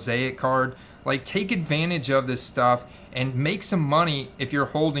autograph mosaic card. Like, take advantage of this stuff and make some money if you're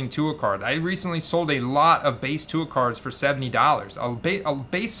holding Tua cards. I recently sold a lot of base Tua cards for $70. A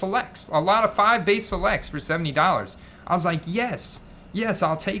base selects, a lot of 5 base selects for $70. I was like, yes,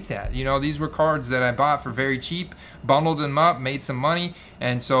 I'll take that. You know, these were cards that I bought for very cheap, bundled them up, made some money.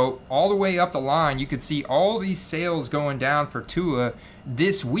 And so all the way up the line, you could see all these sales going down for Tua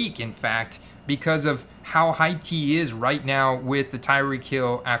this week, in fact, because of how hyped he is right now with the Tyreek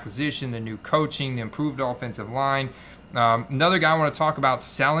Hill acquisition, the new coaching, the improved offensive line. Another guy I want to talk about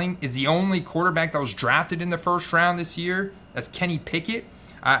selling is the only quarterback that was drafted in the first round this year. That's Kenny Pickett.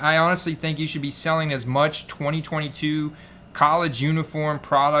 I honestly think you should be selling as much 2022 college uniform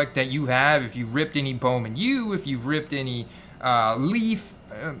product that you have. If you've ripped any Bowman U, if you've ripped any Leaf,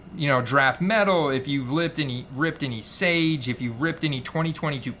 draft metal, if you've ripped any Sage, if you've ripped any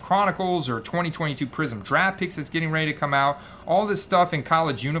 2022 Chronicles or 2022 Prism draft picks that's getting ready to come out, all this stuff in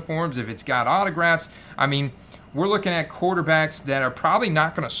college uniforms, if it's got autographs, I mean, we're looking at quarterbacks that are probably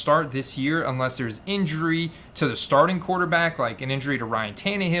not going to start this year unless there's injury to the starting quarterback, like an injury to Ryan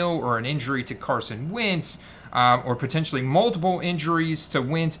Tannehill or an injury to Carson Wentz, or potentially multiple injuries to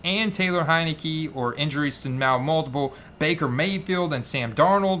Wentz and Taylor Heineke, or injuries to now multiple Baker Mayfield and Sam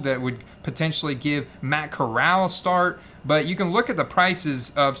Darnold that would potentially give Matt Corral a start. But you can look at the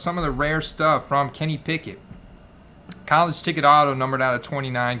prices of some of the rare stuff from Kenny Pickett. College ticket auto numbered out of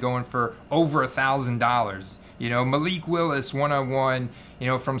 29 going for over $1,000. You know, Malik Willis 101,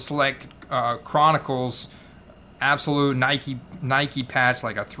 from Select Chronicles, absolute Nike patch,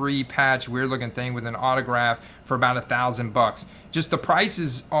 like a 3-patch weird looking thing with an autograph for about $1,000. Just the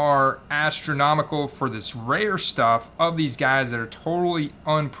prices are astronomical for this rare stuff of these guys that are totally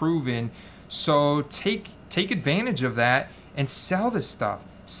unproven. So take advantage of that and sell this stuff.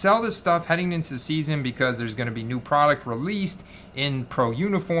 Sell this stuff heading into the season, because there's going to be new product released in pro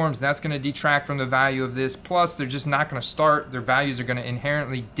uniforms. That's going to detract from the value of this. Plus, they're just not going to start. Their values are going to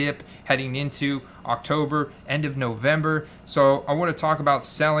inherently dip heading into October, end of November. So I want to talk about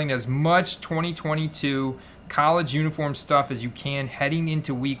selling as much 2022 college uniform stuff as you can heading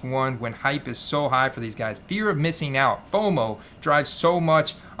into week 1 when hype is so high for these guys. Fear of missing out, FOMO, drives so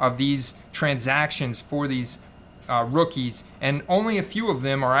much of these transactions for these rookies, and only a few of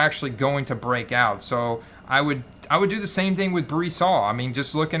them are actually going to break out. So I would do the same thing with Breece Hall. I mean,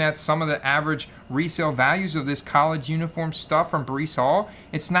 just looking at some of the average resale values of this college uniform stuff from Breece Hall,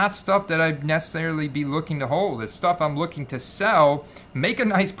 it's not stuff that I'd necessarily be looking to hold. It's stuff I'm looking to sell, make a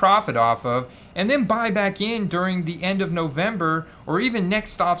nice profit off of, and then buy back in during the end of November or even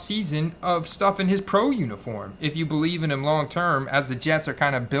next off season of stuff in his pro uniform, if you believe in him long term, as the Jets are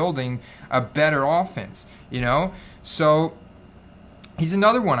kind of building a better offense, So he's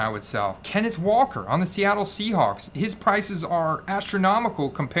another one I would sell. Kenneth Walker on the Seattle Seahawks. His prices are astronomical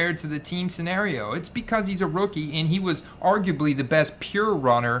compared to the team scenario. It's because he's a rookie and he was arguably the best pure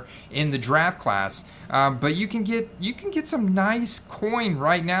runner in the draft class. But you can get some nice coin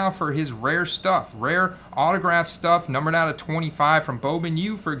right now for his rare stuff. Rare autograph stuff numbered out of 25 from Bowman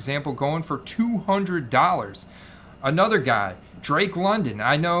U, for example, going for $200. Another guy, Drake London.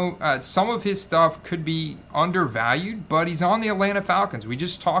 I know some of his stuff could be undervalued, but he's on the Atlanta Falcons. We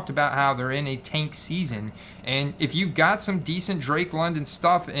just talked about how they're in a tank season. And if you've got some decent Drake London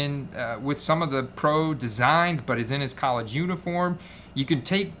stuff in with some of the pro designs, but is in his college uniform, you can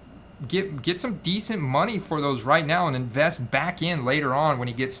get some decent money for those right now and invest back in later on when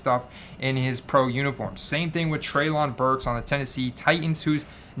he gets stuff in his pro uniform. Same thing with Treylon Burks on the Tennessee Titans, who's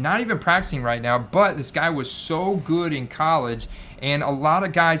not even practicing right now, but this guy was so good in college, and a lot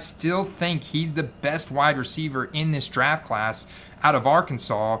of guys still think he's the best wide receiver in this draft class out of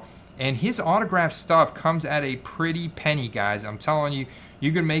Arkansas, and his autograph stuff comes at a pretty penny, guys. I'm telling you,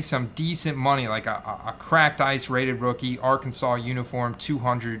 you can make some decent money, like a cracked ice rated rookie, Arkansas uniform,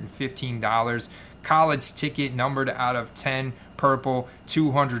 $215. College ticket numbered out of 10, purple,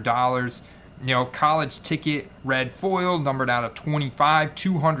 $200. College ticket red foil numbered out of 25,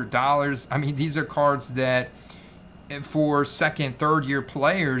 $200. I mean, these are cards that for second, third year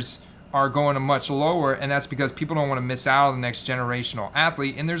players are going to much lower, and that's because people don't want to miss out on the next generational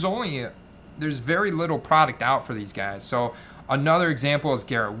athlete, and there's very little product out for these guys. So another example is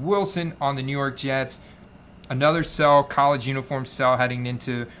Garrett Wilson on the New York Jets. Another sell, college uniform sell heading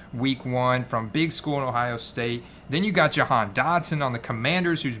into week 1 from big school in Ohio State. Then you got Jahan Dotson on the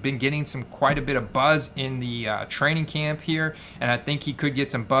Commanders, who's been getting quite a bit of buzz in the training camp here, and I think he could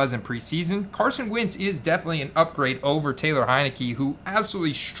get some buzz in preseason. Carson Wentz is definitely an upgrade over Taylor Heinicke, who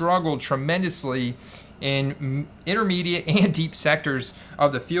absolutely struggled tremendously in intermediate and deep sectors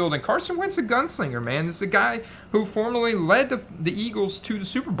of the field. And Carson Wentz is a gunslinger, man. This is a guy who formerly led the Eagles to the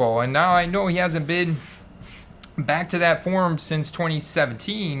Super Bowl, and now I know he hasn't been back to that form since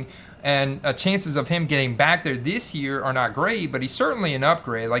 2017, and chances of him getting back there this year are not great, but he's certainly an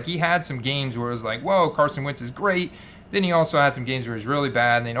upgrade. Like, he had some games where it was like, whoa, Carson Wentz is great. Then he also had some games where he was really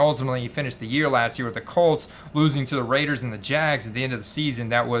bad, and then ultimately he finished the year last year with the Colts, losing to the Raiders and the Jags at the end of the season.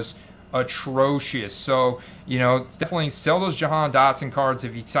 That was atrocious. So, definitely sell those Jahan Dotson cards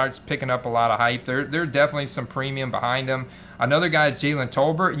if he starts picking up a lot of hype. There definitely some premium behind him. Another guy is Jalen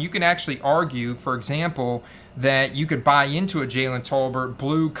Tolbert, and you can actually argue, for example, that you could buy into a Jalen Tolbert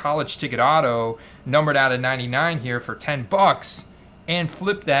blue college ticket auto numbered out of 99 here for $10 and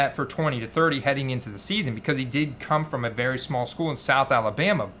flip that for 20 to 30 heading into the season, because he did come from a very small school in South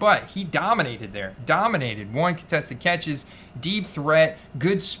Alabama, but he dominated there. Won contested catches, deep threat,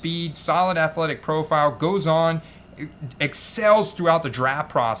 good speed, solid athletic profile, goes on, excels throughout the draft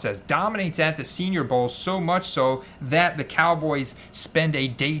process, dominates at the Senior Bowl, so much so that the Cowboys spend a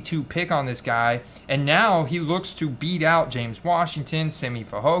day 2 pick on this guy, and now he looks to beat out James Washington, Simi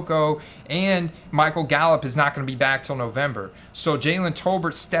Fehoko, and Michael Gallup is not going to be back till November. So Jalen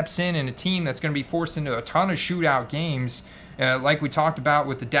Tolbert steps in a team that's going to be forced into a ton of shootout games, like we talked about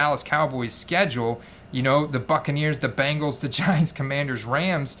with the Dallas Cowboys schedule. The Buccaneers, the Bengals, the Giants, Commanders,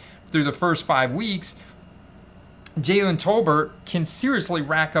 Rams through the first 5 weeks. Jalen Tolbert can seriously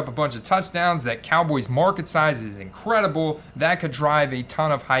rack up a bunch of touchdowns. That Cowboys market size is incredible. That could drive a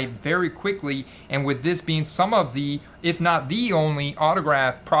ton of hype very quickly. And with this being some of the, if not the only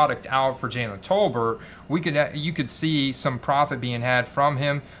autograph product out for Jalen Tolbert, you could see some profit being had from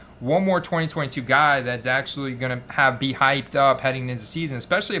him. One more 2022 guy that's actually going to be hyped up heading into the season,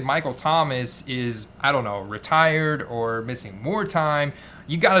 especially if Michael Thomas is, retired or missing more time.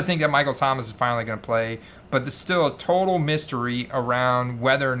 You got to think that Michael Thomas is finally going to play, but there's still a total mystery around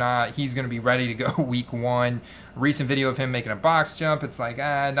whether or not he's going to be ready to go week 1. Recent video of him making a box jump, it's like,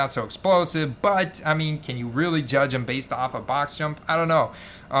 not so explosive, but, can you really judge him based off a box jump? I don't know.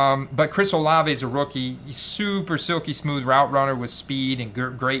 But Chris Olave is a rookie. He's super silky smooth route runner with speed and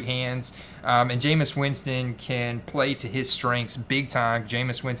great hands. And Jameis Winston can play to his strengths big time.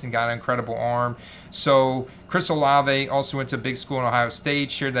 Jameis Winston got an incredible arm. So Chris Olave also went to a big school in Ohio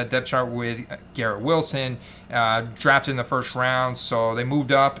State, shared that depth chart with Garrett Wilson, drafted in the first round. So they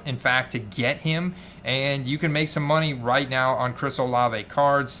moved up, in fact, to get him. And you can make some money right now on Chris Olave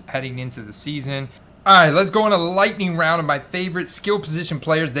cards heading into the season. All right, let's go on a lightning round of my favorite skill position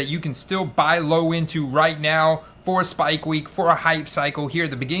players that you can still buy low into right now for a spike week, for a hype cycle here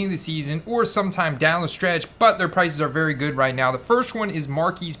at the beginning of the season or sometime down the stretch, but their prices are very good right now. The first one is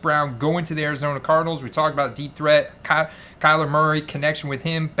Marquise Brown going to the Arizona Cardinals. We talked about deep threat, Kyler Murray, connection with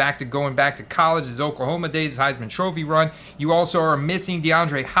him, going back to college, his Oklahoma days, his Heisman Trophy run. You also are missing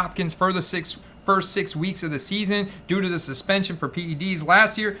DeAndre Hopkins for the first 6 weeks of the season due to the suspension for PEDs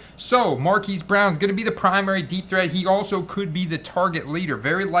last year. So Marquise Brown's going to be the primary deep threat. He also could be the target leader.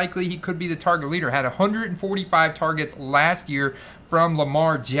 Very likely he could be the target leader. Had 145 targets last year from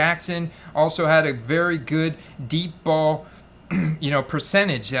Lamar Jackson. Also had a very good deep ball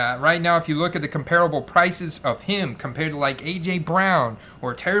percentage. Right now, if you look at the comparable prices of him compared to like A.J. Brown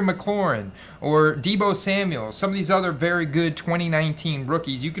or Terry McLaurin or Deebo Samuel, some of these other very good 2019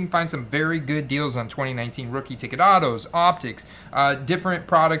 rookies, you can find some very good deals on 2019 rookie ticket autos, optics, different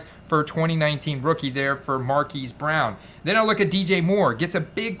products for 2019 rookie there for Marquise Brown. Then I look at DJ Moore, gets a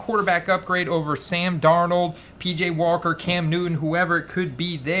big quarterback upgrade over Sam Darnold, PJ Walker, Cam Newton, whoever it could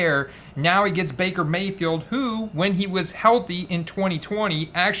be there. Now he gets Baker Mayfield, who, when he was healthy in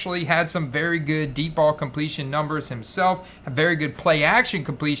 2020, actually had some very good deep ball completion numbers himself, very good play action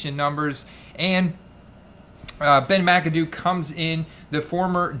completion numbers, and Ben McAdoo comes in, the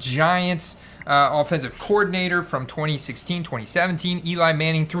former Giants offensive coordinator from 2016-2017. Eli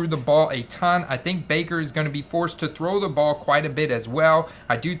Manning threw the ball a ton. I think Baker is going to be forced to throw the ball quite a bit as well.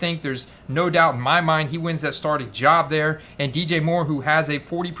 I do think there's no doubt in my mind he wins that starting job there. And DJ Moore, who has a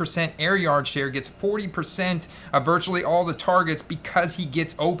 40% air yard share, gets 40% of virtually all the targets because he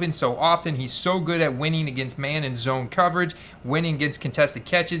gets open so often. He's so good at winning against man and zone coverage, winning against contested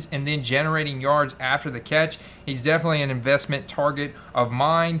catches, and then generating yards after the catch. He's definitely an investment target of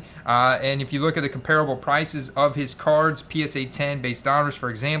mine. And if you look at the comparable prices of his cards, PSA 10 base dollars, for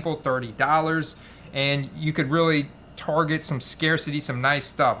example, $30. and you could really target some scarcity, some nice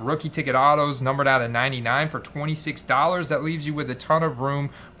stuff. Rookie ticket autos numbered out at 99 for $26. That leaves you with a ton of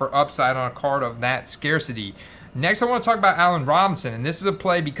room for upside on a card of that scarcity. Next, I want to talk about Allen Robinson, and this is a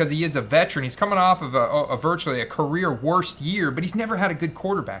play because he is a veteran. He's coming off of a virtually a career worst year, but he's never had a good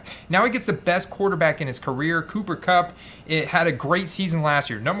quarterback. Now he gets the best quarterback in his career. Cooper Kupp, it had a great season last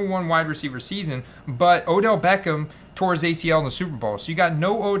year, #1 wide receiver season, but Odell Beckham tore his ACL in the Super Bowl. So you got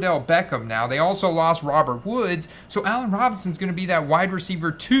no Odell Beckham now. They also lost Robert Woods. So Allen Robinson's going to be that wide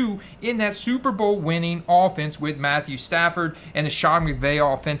receiver 2 in that Super Bowl winning offense with Matthew Stafford and the Sean McVay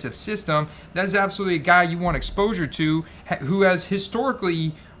offensive system. That is absolutely a guy you want exposure to, who has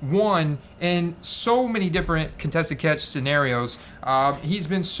historically won in so many different contested catch scenarios. He's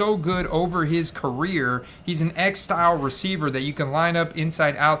been so good over his career. He's an X-style receiver that you can line up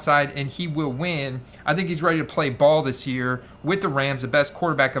inside, outside, and he will win. I think he's ready to play ball this year with the Rams, the best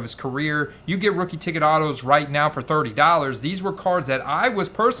quarterback of his career. You get rookie ticket autos right now for $30. These were cards that I was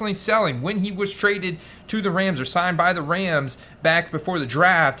personally selling when he was traded to the Rams or signed by the Rams back before the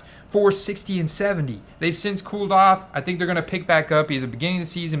draft for 60 and 70. They've since cooled off. I think they're going to pick back up either beginning of the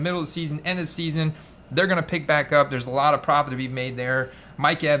season, middle of the season, end of the season. They're going to pick back up. There's a lot of profit to be made there.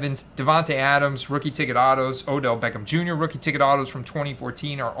 Mike Evans, Devontae Adams, rookie ticket autos, Odell Beckham Jr. rookie ticket autos from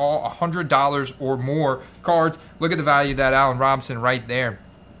 2014 are all $100 or more cards. Look at the value of that Allen Robinson right there.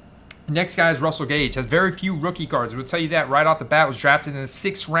 Next guy is Russell Gage. Has very few rookie cards. We'll tell you that right off the bat. Was drafted in the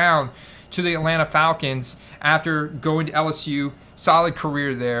 6th round to the Atlanta Falcons after going to LSU. Solid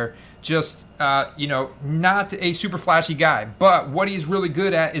career there. Just, not a super flashy guy. But what he's really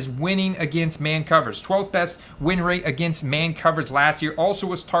good at is winning against man covers. 12th best win rate against man covers last year. Also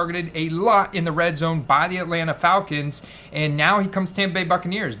was targeted a lot in the red zone by the Atlanta Falcons. And now he comes to Tampa Bay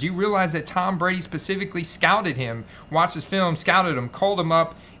Buccaneers. Do you realize that Tom Brady specifically scouted him, watched his film, scouted him, called him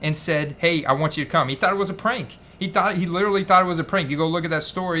up, and said, hey, I want you to come. He thought it was a prank. He literally thought it was a prank. You go look at that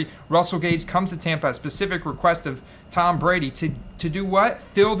story. Russell Gage comes to Tampa at specific request of Tom Brady to do what?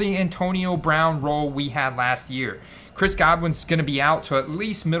 Fill the Antonio Brown role we had last year. Chris Godwin's going to be out to at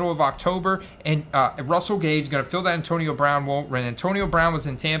least middle of October, and Russell Gage is going to fill that Antonio Brown role. When Antonio Brown was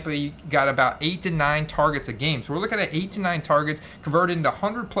in Tampa, he got about 8 to 9 targets a game. So we're looking at 8 to 9 targets converted into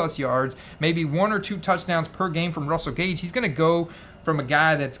 100-plus yards, maybe 1 or 2 touchdowns per game from Russell Gage. He's going to go from a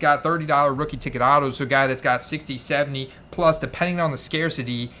guy that's got $30 rookie ticket autos to a guy that's got 60, 70 plus, depending on the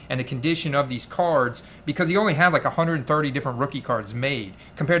scarcity and the condition of these cards, because he only had like 130 different rookie cards made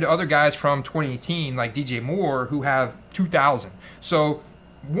compared to other guys from 2018 like DJ Moore who have 2,000. So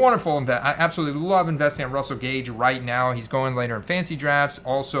wonderful invest. I absolutely love investing in Russell Gage right now. He's going later in fantasy drafts,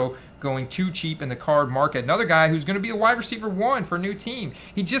 also going too cheap in the card market. Another guy who's going to be a wide receiver 1 for a new team.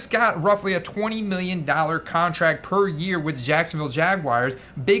 He just got roughly a $20 million contract per year with the Jacksonville Jaguars.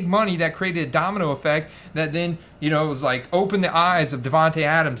 Big money that created a domino effect that then, it was like opened the eyes of Devontae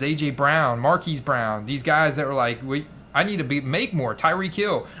Adams, A.J. Brown, Marquise Brown, these guys that were like, I need to make more. Tyreek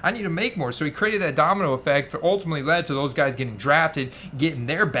Hill, I need to make more. So he created that domino effect that ultimately led to those guys getting drafted, getting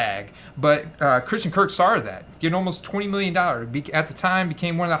their bag. But Christian Kirk started that, getting almost $20 million. At the time,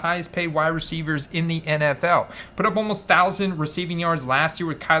 became one of the highest paid wide receivers in the NFL. Put up almost 1,000 receiving yards last year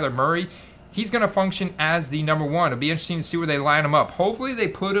with Kyler Murray. He's going to function as the number 1. It'll be interesting to see where they line him up. Hopefully they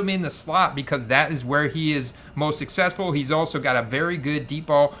put him in the slot because that is where he is most successful. He's also got a very good deep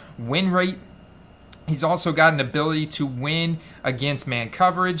ball win rate. He's also got an ability to win against man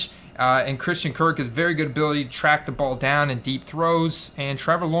coverage. And Christian Kirk has very good ability to track the ball down in deep throws. And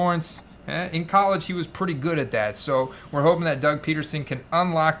Trevor Lawrence, in college, he was pretty good at that. So we're hoping that Doug Peterson can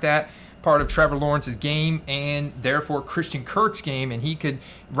unlock that part of Trevor Lawrence's game and therefore Christian Kirk's game. And he could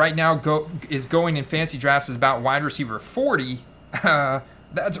right now going in fantasy drafts is about wide receiver 40.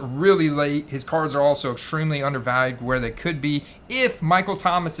 That's really late. His cards are also extremely undervalued where they could be. If Michael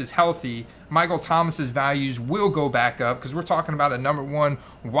Thomas is healthy, Michael Thomas's values will go back up because we're talking about a number 1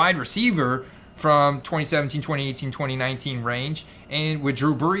 wide receiver from 2017, 2018, 2019 range. And with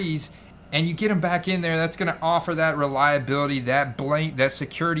Drew Brees, and you get him back in there, that's going to offer that reliability, that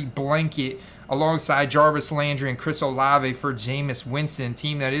security blanket alongside Jarvis Landry and Chris Olave for Jameis Winston,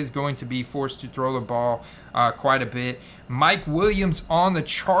 team that is going to be forced to throw the ball quite a bit. Mike Williams on the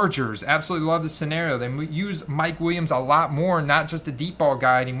Chargers. Absolutely love the scenario. They use Mike Williams a lot more, not just a deep ball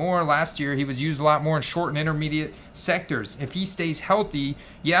guy anymore. Last year, he was used a lot more in short and intermediate sectors. If he stays healthy,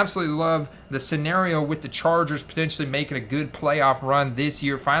 you absolutely love the scenario with the Chargers potentially making a good playoff run this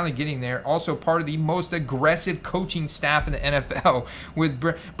year, finally getting there. Also part of the most aggressive coaching staff in the NFL with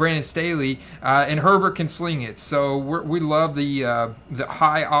Brandon Staley, and Herbert can sling it. So we love the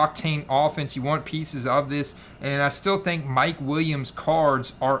high-octane offense. You want pieces of this this, and I still think Mike Williams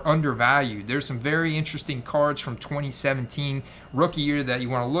cards are undervalued. There's some very interesting cards from 2017 rookie year that you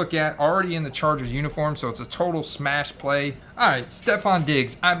want to look at, already in the Chargers uniform, so it's a total smash play. All right, Stefon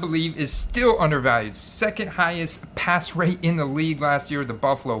Diggs, I believe, is still undervalued. Second highest pass rate in the league last year with the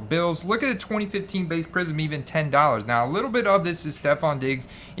Buffalo Bills. Look at the 2015 base prism, even $10. Now, a little bit of this is Stefon Diggs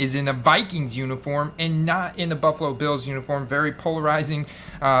is in a Vikings uniform and not in the Buffalo Bills uniform. Very polarizing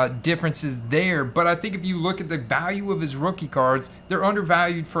differences there. But I think if you look at the value of his rookie cards, they're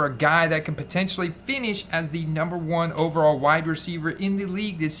undervalued for a guy that can potentially finish as the number one overall wide receiver in the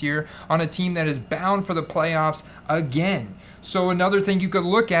league this year on a team that is bound for the playoffs again. So another thing you could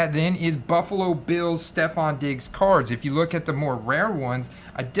look at then is Buffalo Bills Stefon Diggs cards. If you look at the more rare ones,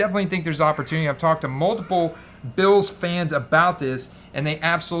 I definitely think there's opportunity. I've talked to multiple Bills fans about this, and they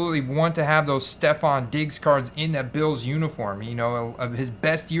absolutely want to have those Stefon Diggs cards in that Bills uniform. You know, his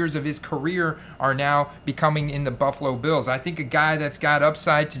best years of his career are now becoming in the Buffalo Bills. I think a guy that's got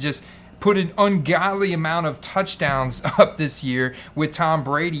upside to just put an ungodly amount of touchdowns up this year with Tom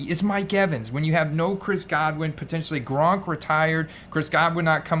Brady is Mike Evans. When you have no Chris Godwin, potentially Gronk retired, Chris Godwin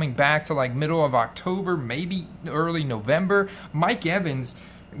not coming back to like middle of October, maybe early November, Mike Evans,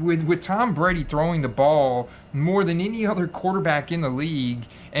 with Tom Brady throwing the ball more than any other quarterback in the league,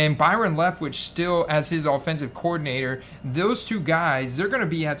 and Byron Leftwich still as his offensive coordinator, those two guys, they're going to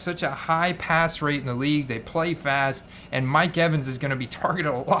be at such a high pass rate in the league. They play fast, and Mike Evans is going to be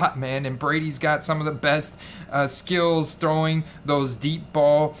targeted a lot, man, and Brady's got some of the best skills throwing those deep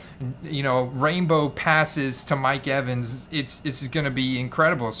ball, rainbow passes to Mike Evans. This is going to be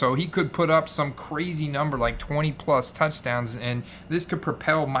incredible. So he could put up some crazy number like 20 plus touchdowns, and this could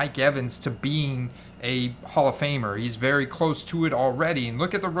propel Mike Evans to being a Hall of Famer. He's very close to it already. And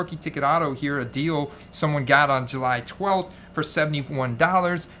look at the rookie ticket auto here, a deal someone got on July 12th for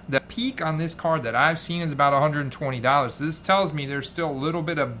 $71. The peak on this card that I've seen is about $120. So this tells me there's still a little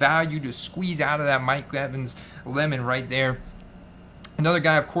bit of value to squeeze out of that Mike Evans lemon right there. Another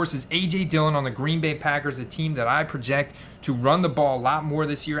guy, of course, is A.J. Dillon on the Green Bay Packers, a team that I project to run the ball a lot more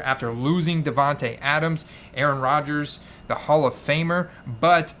this year after losing Devontae Adams, Aaron Rodgers, the Hall of Famer.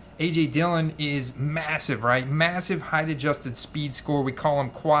 But A.J. Dillon is massive, right? Massive height-adjusted speed score. We call him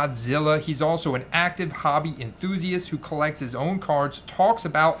Quadzilla. He's also an active hobby enthusiast who collects his own cards, talks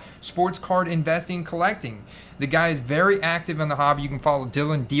about sports card investing and collecting. The guy is very active in the hobby. You can follow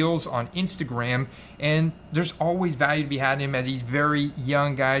Dylan Deals on Instagram, and there's always value to be had in him as he's very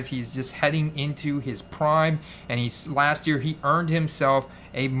young, guys. He's just heading into his prime, and last year he earned himself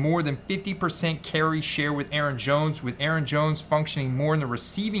a more than 50% carry share with Aaron Jones. With Aaron Jones functioning more in the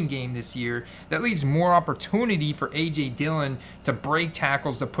receiving game this year, that leaves more opportunity for A.J. Dillon to break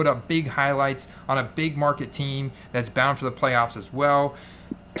tackles, to put up big highlights on a big market team that's bound for the playoffs as well.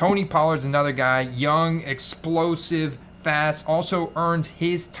 Tony Pollard's another guy, young, explosive, fast, also earns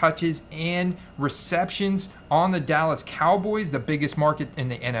his touches and receptions on the Dallas Cowboys, the biggest market in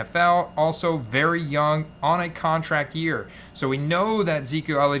the NFL. Also very young, on a contract year. So we know that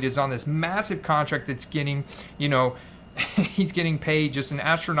Ezekiel Elliott is on this massive contract that's getting, he's getting paid just an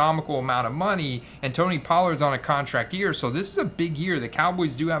astronomical amount of money, and Tony Pollard's on a contract year. So this is a big year. The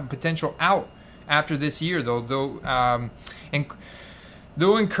Cowboys do have potential out after this year, though.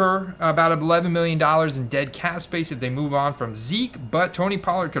 They'll incur about $11 million in dead cap space if they move on from Zeke, but Tony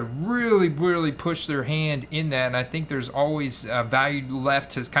Pollard could really, really push their hand in that, and I think there's always value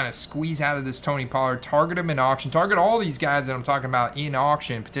left to kind of squeeze out of this Tony Pollard, target him in auction, target all these guys that I'm talking about in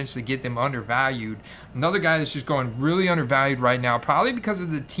auction, potentially get them undervalued. Another guy that's just going really undervalued right now, probably because of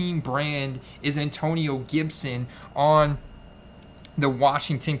the team brand, is Antonio Gibson on the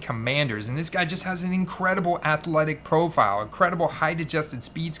Washington Commanders, and this guy just has an incredible athletic profile, incredible height-adjusted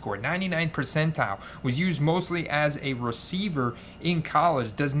speed score, 99th percentile, was used mostly as a receiver in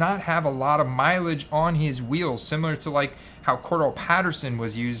college, does not have a lot of mileage on his wheels, similar to like how Cordell Patterson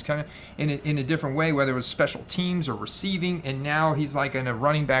was used, kind of in a different way, whether it was special teams or receiving, and now he's like in a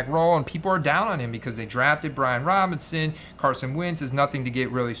running back role, and people are down on him because they drafted Brian Robinson. Carson Wentz is nothing to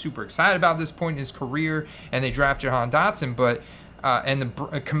get really super excited about at this point in his career, and they draft Jahan Dotson, but and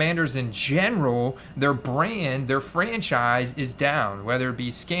the Commanders in general, their brand, their franchise is down, whether it be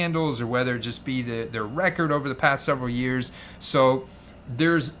scandals or whether it just be their record over the past several years. So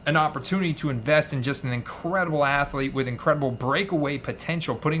there's an opportunity to invest in just an incredible athlete with incredible breakaway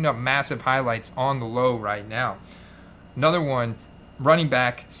potential, putting up massive highlights on the low right now. Another one, running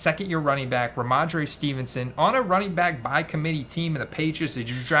back, second-year running back, Ramondre Stevenson, on a running back by committee team, and the Patriots, they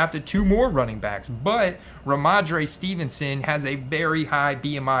just drafted two more running backs. But Ramondre Stevenson has a very high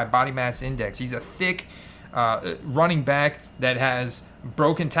BMI, body mass index. He's a thick running back that has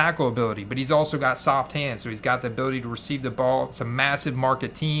broken tackle ability, but he's also got soft hands, so he's got the ability to receive the ball. It's a massive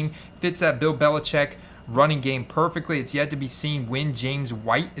market team. Fits that Bill Belichick running game perfectly. It's yet to be seen when James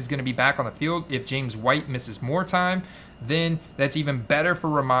White is going to be back on the field. If James White misses more time, then that's even better for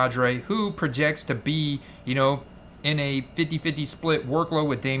Rhamondre, who projects to be, in a 50-50 split workload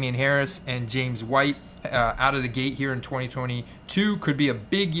with Damian Harris and James White out of the gate here in 2022. Could be a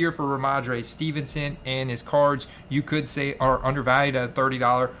big year for Rhamondre Stevenson, and his cards, you could say, are undervalued at a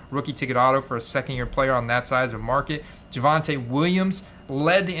 $30 rookie ticket auto for a second-year player on that side of the market. Javonte Williams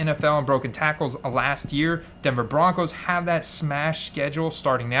led the NFL in broken tackles last year. Denver Broncos have that smash schedule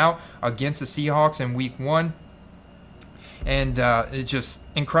starting out against the Seahawks in week 1. And it's just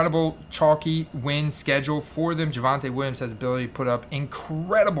incredible chalky win schedule for them. Javonte Williams has the ability to put up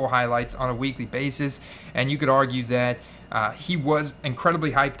incredible highlights on a weekly basis. And you could argue that he was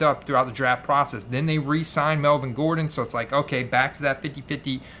incredibly hyped up throughout the draft process. Then they re-signed Melvin Gordon, so it's like, okay, back to that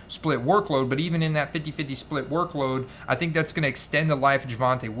 50-50 split workload. But even in that 50-50 split workload, I think that's going to extend the life of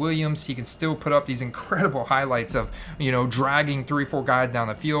Javonte Williams. He can still put up these incredible highlights of, dragging 3-4 guys down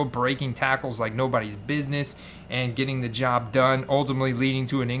the field, breaking tackles like nobody's business, and getting the job done, ultimately leading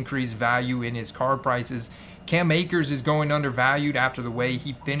to an increased value in his card prices. Cam Akers is going undervalued after the way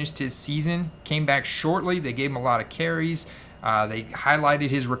he finished his season. Came back shortly. They gave him a lot of carries. They highlighted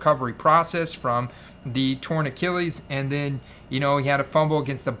his recovery process from the torn Achilles, and then he had a fumble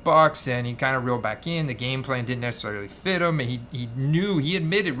against the Bucs, and he kind of reeled back in. The game plan didn't necessarily fit him. He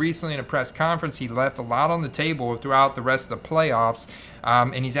admitted recently in a press conference he left a lot on the table throughout the rest of the playoffs,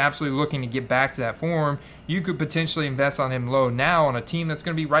 and he's absolutely looking to get back to that form. You could potentially invest on him low now on a team that's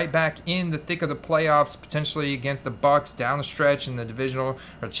going to be right back in the thick of the playoffs, potentially against the Bucs down the stretch in the divisional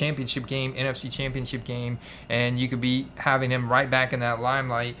or championship game, NFC championship game, and you could be having him right back in that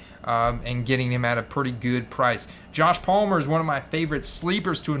limelight and getting him at a pretty good price. Josh Palmer is one of my favorite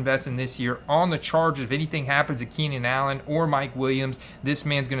sleepers to invest in this year on the Chargers. If anything happens to Keenan Allen or Mike Williams, this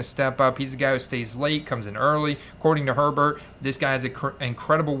man's going to step up. He's the guy who stays late, comes in early. According to Herbert, this guy has an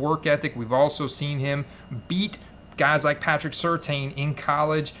incredible work ethic. We've also seen him beat guys like Patrick Surtain in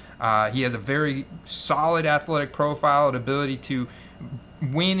college. He has a very solid athletic profile and ability to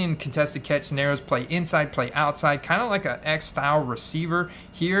win in contested catch scenarios, play inside, play outside, kind of like an X-style receiver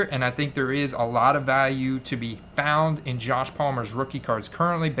here, and I think there is a lot of value to be found in Josh Palmer's rookie cards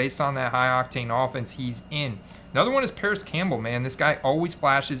currently based on that high-octane offense he's in. Another one is Paris Campbell, man. This guy always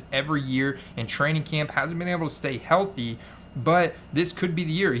flashes every year in training camp, hasn't been able to stay healthy, but this could be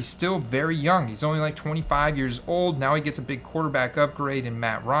the year. He's still very young. He's only like 25 years old. Now he gets a big quarterback upgrade in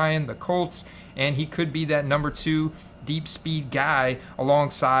Matt Ryan, the Colts, and he could be that number 2 deep speed guy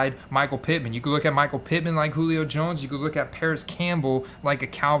alongside Michael Pittman. You could look at Michael Pittman like Julio Jones. You could look at Paris Campbell like a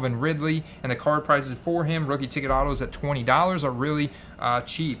Calvin Ridley, and the card prices for him, rookie ticket autos at $20, are really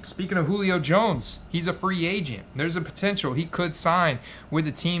cheap. Speaking of Julio Jones, he's a free agent. There's a potential he could sign with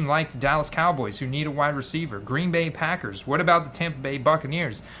a team like the Dallas Cowboys, who need a wide receiver. Green Bay Packers. What about the Tampa Bay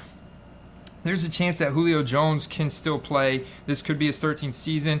Buccaneers? There's a chance that Julio Jones can still play. This could be his 13th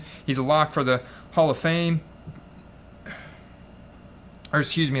season. He's a lock for the Hall of Fame.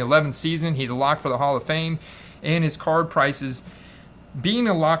 11th season. He's a lock for the Hall of Fame, and his card prices, being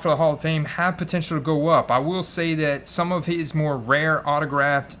a lock for the Hall of Fame, have potential to go up. I will say that some of his more rare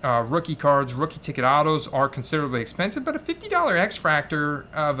autographed rookie cards, rookie ticket autos, are considerably expensive, but a $50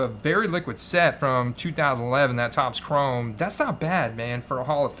 X-Fractor of a very liquid set from 2011, that Topps Chrome, that's not bad, man, for a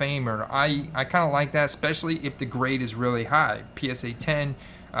Hall of Famer. I kind of like that, especially if the grade is really high. PSA 10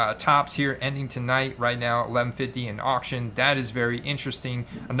 Topps here ending tonight right now, $11.50 in auction. That is very interesting.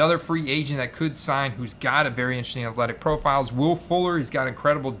 Another free agent that could sign, who's got a very interesting athletic profile, is Will Fuller. He's got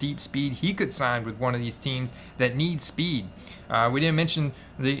incredible deep speed. He could sign with one of these teams that need speed. We didn't mention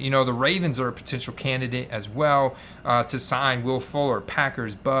the Ravens are a potential candidate as well to sign Will Fuller.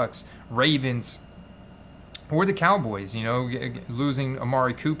 Packers, Bucks, Ravens, or the Cowboys, losing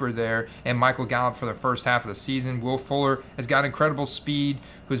Amari Cooper there and Michael Gallup for the first half of the season. Will Fuller has got incredible speed,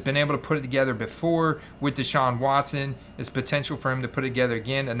 who's been able to put it together before with Deshaun Watson. There's potential for him to put it together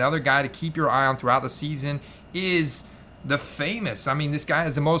again. Another guy to keep your eye on throughout the season is the famous, this guy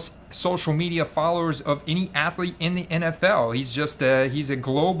has the most social media followers of any athlete in the NFL. He's just he's a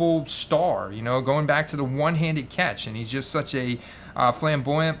global star, going back to the one-handed catch, and he's just such a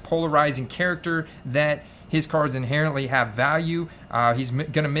flamboyant, polarizing character that his cards inherently have value. He's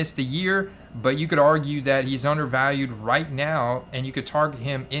going to miss the year, but you could argue that he's undervalued right now, and you could target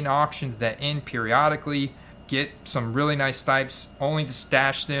him in auctions that end periodically, get some really nice types, only to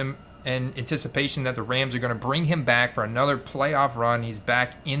stash them in anticipation that the Rams are going to bring him back for another playoff run. He's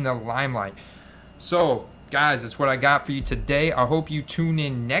back in the limelight. So Guys, that's what I got for you today. I hope you tune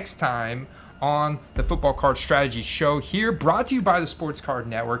in next time on the Football Card Strategy Show here, brought to you by the Sports Card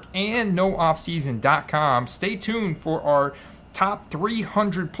Network and NoOffSeason.com. Stay tuned for our top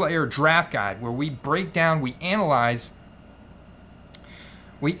 300 player draft guide, where we break down, we analyze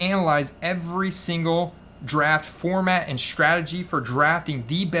every single draft format and strategy for drafting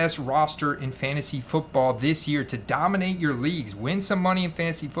the best roster in fantasy football this year to dominate your leagues, win some money in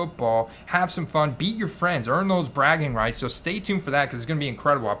fantasy football, have some fun, beat your friends, earn those bragging rights. So stay tuned for that, because it's going to be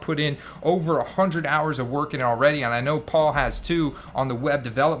incredible. I put in over 100 hours of work in it already, and I know Paul has too on the web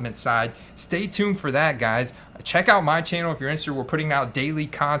development side. Stay tuned for that, guys. Check out my channel if you're interested. We're putting out daily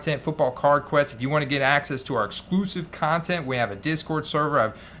content, Football Card Quest. If you want to get access to our exclusive content, we have a Discord server.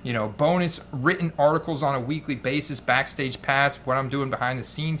 I have, bonus written articles on a weekly basis, backstage pass, what I'm doing behind the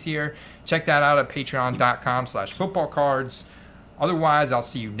scenes here. Check that out at patreon.com/footballcards. Otherwise, I'll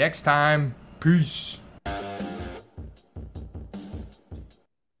see you next time. Peace.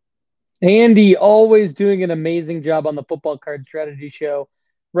 Andy, always doing an amazing job on the Football Card Strategy Show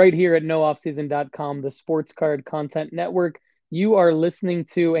right here at nooffseason.com, the Sports Card Content Network. You are listening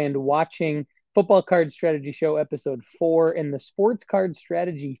to and watching Football Card Strategy Show episode 4 in the Sports Card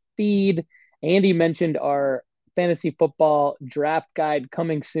Strategy feed. Andy mentioned our fantasy football draft guide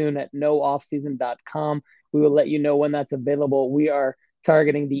coming soon at nooffseason.com. We will let you know when that's available. We are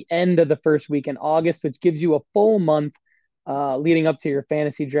targeting the end of the first week in August, which gives you a full month leading up to your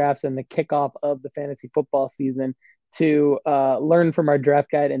fantasy drafts and the kickoff of the fantasy football season to learn from our draft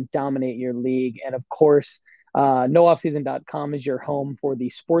guide and dominate your league. And of course, nooffseason.com is your home for the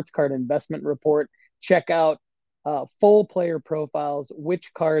Sports Card Investment Report. Check out full player profiles,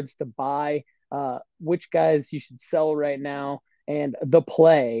 which cards to buy, which guys you should sell right now, and the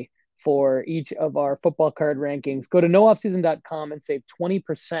play for each of our football card rankings. Go to nooffseason.com and save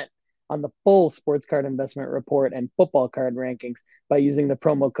 20% on the full Sports Card Investment Report and football card rankings by using the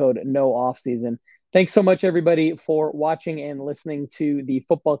promo code NOOFFSEASON. Thanks so much, everybody, for watching and listening to the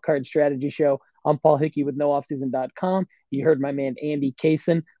Football Card Strategy Show. I'm Paul Hickey with nooffseason.com. You heard my man Andy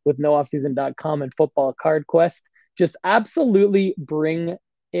Kaysen with nooffseason.com and Football Card Quest. Just absolutely bring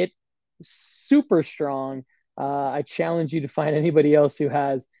it super strong. I challenge you to find anybody else who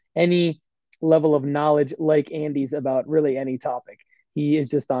has any level of knowledge like Andy's about really any topic. He is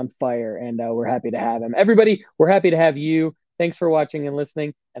just on fire, and we're happy to have him. Everybody, we're happy to have you. Thanks for watching and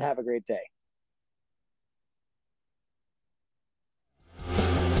listening, and have a great day.